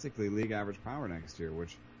him basically league average power next year,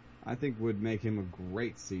 which I think would make him a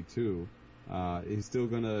great C2. He's still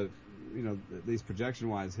going to, at least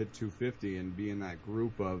projection-wise, hit 250 and be in that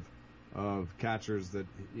group of catchers that,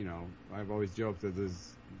 I've always joked that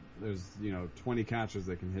there's 20 catchers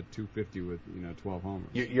that can hit 250 with 12 homers.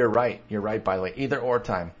 You're right. You're right. By the way, either or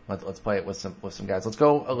time. Let's play it with some guys. Let's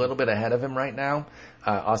go a little bit ahead of him right now.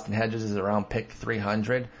 Austin Hedges is around pick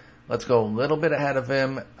 300. Let's go a little bit ahead of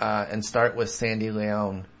him and start with Sandy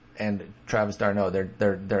Leon and Travis d'Arnaud.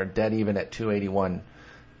 They're dead even at 281.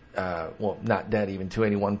 Not dead even,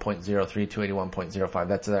 281.03, 281.05.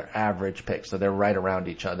 That's their average pick. So they're right around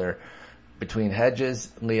each other. Between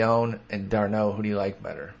Hedges, Leon, and d'Arnaud, who do you like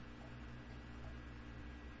better?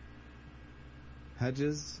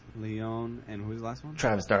 Hedges, Leon, and who's the last one?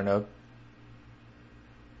 Travis d'Arnaud.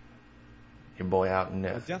 Your boy out in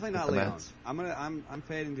definitely not Leon. I'm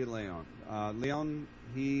fading to Leon. Leon,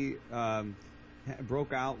 he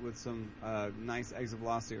broke out with some nice exit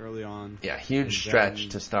velocity early on. Yeah, huge stretch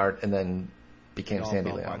to start, and then became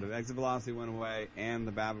Sandy Leon. The exit velocity went away, and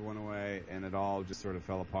the BABIP went away, and it all just sort of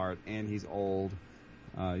fell apart. And he's old.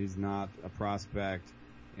 He's not a prospect,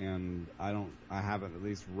 and I haven't at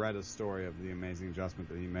least read a story of the amazing adjustment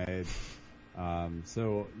that he made.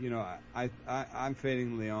 So I'm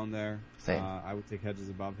fading Leon there. Same. I would take Hedges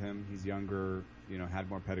above him. He's younger, had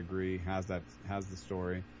more pedigree, has the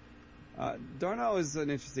story. d'Arnaud is an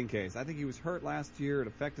interesting case. I think he was hurt last year. It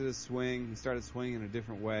affected his swing. He started swinging in a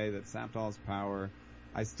different way that sapped all his power.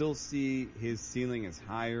 I still see his ceiling is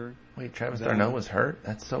higher. Wait, Travis d'Arnaud was hurt?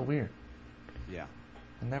 That's so weird. Yeah.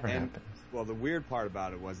 It never happens. Well, the weird part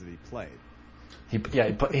about it was that he played. He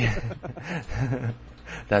put.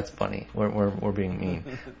 That's funny. We're being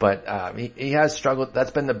mean, but he has struggled.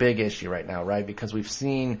 That's been the big issue right now, right? Because we've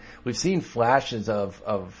seen flashes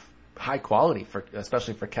of high quality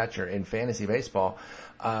especially for catcher in fantasy baseball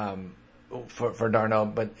for d'Arnaud,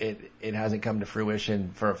 but it hasn't come to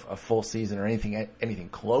fruition for a full season or anything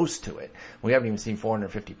close to it. We haven't even seen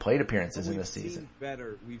 450 plate appearances in this season.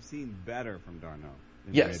 We've seen better from d'Arnaud.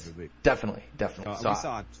 Yes, definitely. We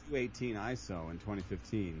saw 218 ISO in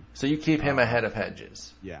 2015. So you keep him ahead of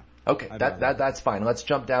Hedges. Yeah. Okay, that's fine. Let's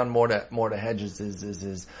jump down more to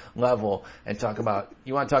Hedges' level and talk about.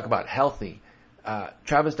 You want to talk about healthy?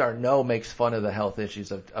 Travis d'Arnaud makes fun of the health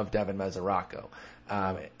issues of Devin Mesoraco,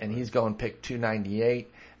 and he's going pick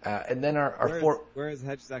 298. And then where is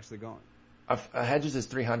Hedges actually going? Hedges is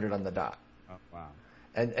 300 on the dot. Oh wow!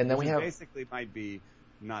 And then we have basically might be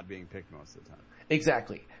not being picked most of the time.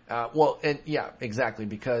 Exactly. Exactly,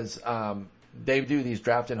 because they do these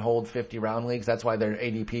draft and hold 50 round leagues. That's why their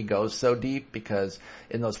ADP goes so deep, because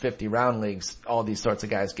in those 50 round leagues, all these sorts of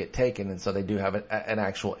guys get taken, and so they do have an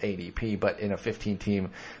actual ADP. But in a 15 team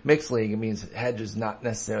mixed league, it means Hedges not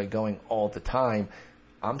necessarily going all the time.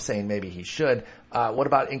 I'm saying maybe he should. What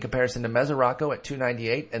about in comparison to Mesoraco at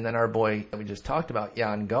 298, and then our boy that we just talked about,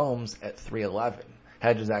 Yan Gomes, at 311?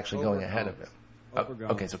 Hedges actually going ahead of him.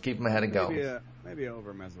 Okay, so keep him ahead of Gomes. Maybe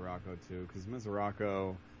over Mesoraco too, because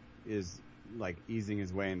Mesoraco is like easing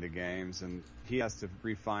his way into games, and he has to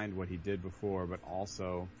refine what he did before, but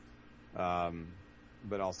also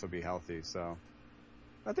be healthy. So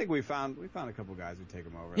I think we found a couple guys who take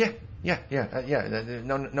him over. Yeah.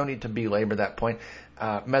 No need to belabor that point.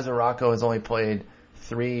 Mesoraco has only played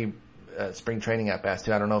 3 spring training at bats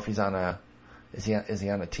too. I don't know if he's on is he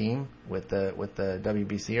on a team with the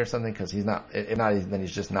WBC or something? Because he's not. If not, then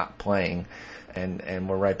he's just not playing, and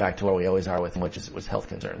we're right back to where we always are with him, which was health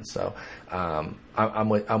concerns. So I'm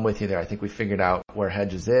with you there. I think we figured out where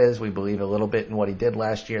Hedges is. We believe a little bit in what he did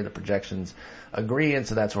last year. The projections agree, and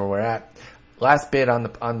so that's where we're at. Last bit on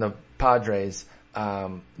the Padres.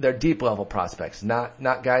 They're deep level prospects, not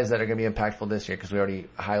guys that are going to be impactful this year, because we already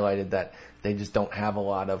highlighted that they just don't have a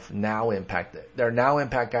lot of now impact. Their now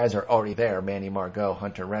impact guys are already there. Manny Margot,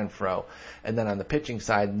 Hunter Renfroe. And then on the pitching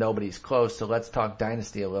side, nobody's close. So let's talk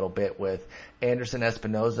dynasty a little bit with Anderson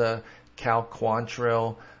Espinoza, Cal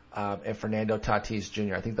Quantrill, and Fernando Tatis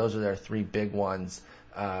Jr. I think those are their three big ones,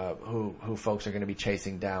 who folks are going to be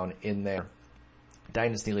chasing down in their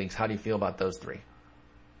dynasty leagues. How do you feel about those three?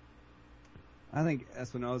 I think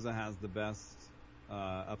Espinoza has the best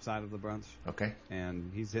upside of the bunch. Okay.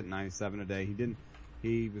 And he's hitting 97 today.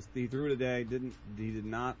 He threw today. He did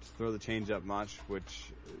not throw the changeup much, which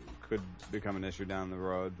could become an issue down the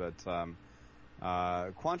road. But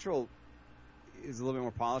Quantrill is a little bit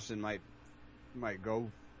more polished and might go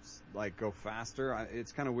faster.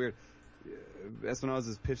 It's kind of weird.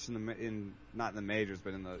 Espinoza's pitched in not in the majors,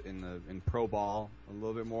 but in pro ball a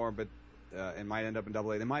little bit more, but it might end up in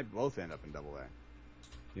Double A. They might both end up in Double A.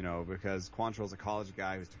 Because Quantrill's a college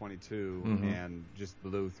guy who's 22 and just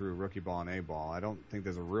blew through rookie ball and A ball. I don't think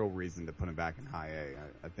there's a real reason to put him back in high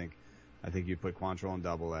A. I think you put Quantrill in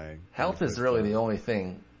Double A. Health is really the only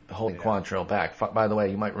thing holding Quantrill back. By the way,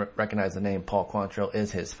 you might recognize the name. Paul Quantrill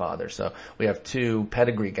is his father. So we have two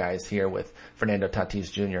pedigree guys here with Fernando Tatis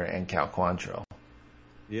Jr. and Cal Quantrill.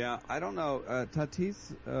 Yeah, I don't know.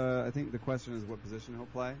 Tatis, I think the question is what position he'll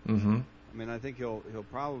play. Mm-hmm. I mean, I think he'll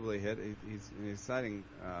probably hit. He's an exciting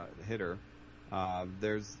hitter.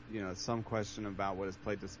 There's some question about what his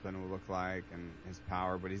plate discipline will look like and his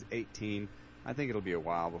power, but he's 18. I think it'll be a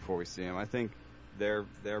while before we see him. I think they're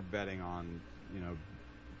betting on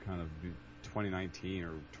kind of 2019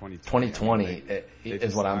 or 2020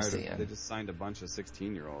 is what I'm seeing. They just signed a bunch of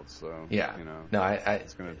 16-year-olds, so yeah.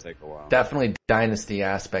 It's going to take a while. Definitely dynasty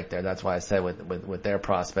aspect there. That's why I said with their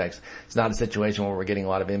prospects, it's not a situation where we're getting a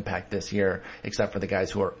lot of impact this year, except for the guys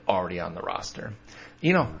who are already on the roster.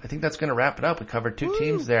 I think that's going to wrap it up. We covered two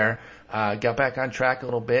teams there. Got back on track a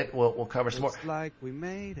little bit. We'll cover some more. Looks like we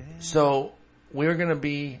made it. So we're going to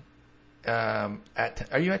be are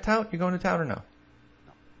you at Tout? You going to Tout or no?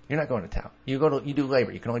 You're not going to Tout. You do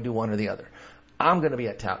labor. You can only do one or the other. I'm going to be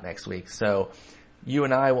at Tout next week, so you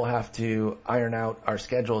and I will have to iron out our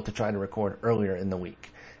schedule to try to record earlier in the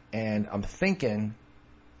week. And I'm thinking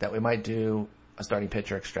that we might do a starting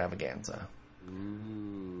pitcher extravaganza.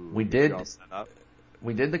 Ooh, we did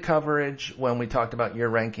the coverage when we talked about your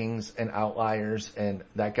rankings and outliers, and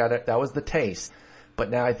that was the taste. But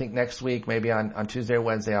now I think next week, maybe on Tuesday or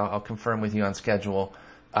Wednesday, I'll confirm with you on schedule.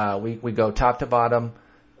 We go top to bottom.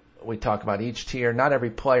 We talk about each tier, not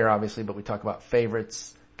every player obviously, but we talk about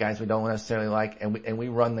favorites, guys we don't necessarily like, and we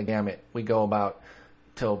run the gamut. We go about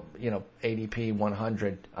till ADP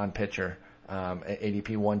 100 on pitcher, ADP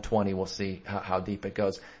 120. We'll see how deep it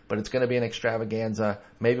goes, but it's going to be an extravaganza.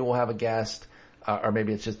 Maybe we'll have a guest, or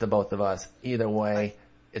maybe it's just the both of us. Either way,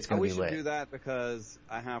 it's going to be lit. We should do that because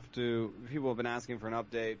I have to. People have been asking for an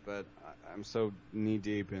update, but I'm so knee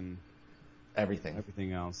deep in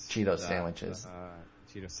everything else. Cheetos sandwiches.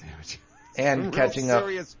 Cheeto sandwich. And catching up.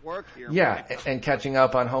 Serious work here. Yeah, and catching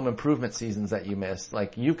up on home improvement seasons that you missed.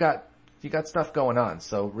 Like you got stuff going on,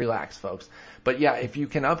 so relax, folks. But yeah, if you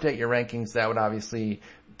can update your rankings, that would obviously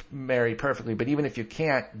marry perfectly. But even if you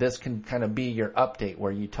can't, this can kind of be your update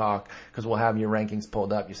where you talk, because we'll have your rankings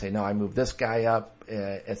pulled up. You say, no, I moved this guy up,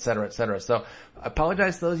 et cetera, et cetera. So I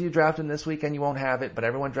apologize to those of you drafting this weekend. You won't have it, but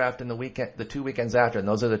everyone drafting the 2 weekends after, and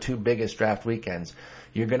those are the 2 biggest draft weekends.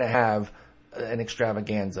 You're going to have an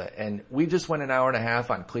extravaganza. And we just went an hour and a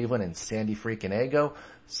half on Cleveland and Sandy freaking Ego,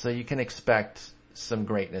 so you can expect some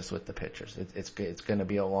greatness with the pitchers. It's going to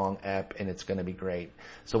be a long ep, and it's going to be great.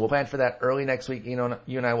 So we'll plan for that early next week. You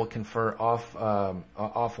and I will confer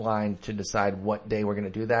offline to decide what day we're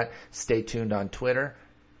going to do that. Stay tuned on Twitter.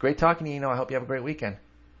 Great talking to you. I hope you have a great weekend.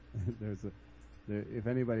 If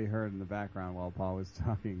anybody heard in the background while Paul was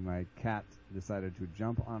talking, my cat decided to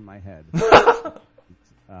jump on my head.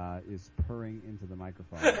 Is purring into the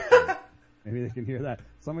microphone. So maybe they can hear that.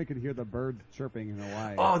 Somebody could hear the birds chirping in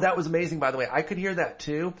Hawaii. Oh, that was amazing, by the way. I could hear that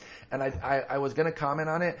too, and I was going to comment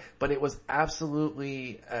on it, but it was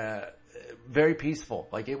absolutely very peaceful.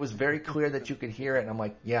 Like, it was very clear that you could hear it, and I'm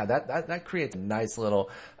like, yeah, that creates a nice little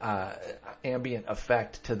ambient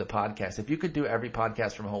effect to the podcast. If you could do every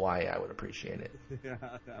podcast from Hawaii, I would appreciate it. Yeah,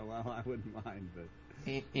 well, I wouldn't mind,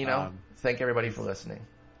 but thank everybody for listening.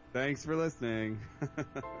 Thanks for listening.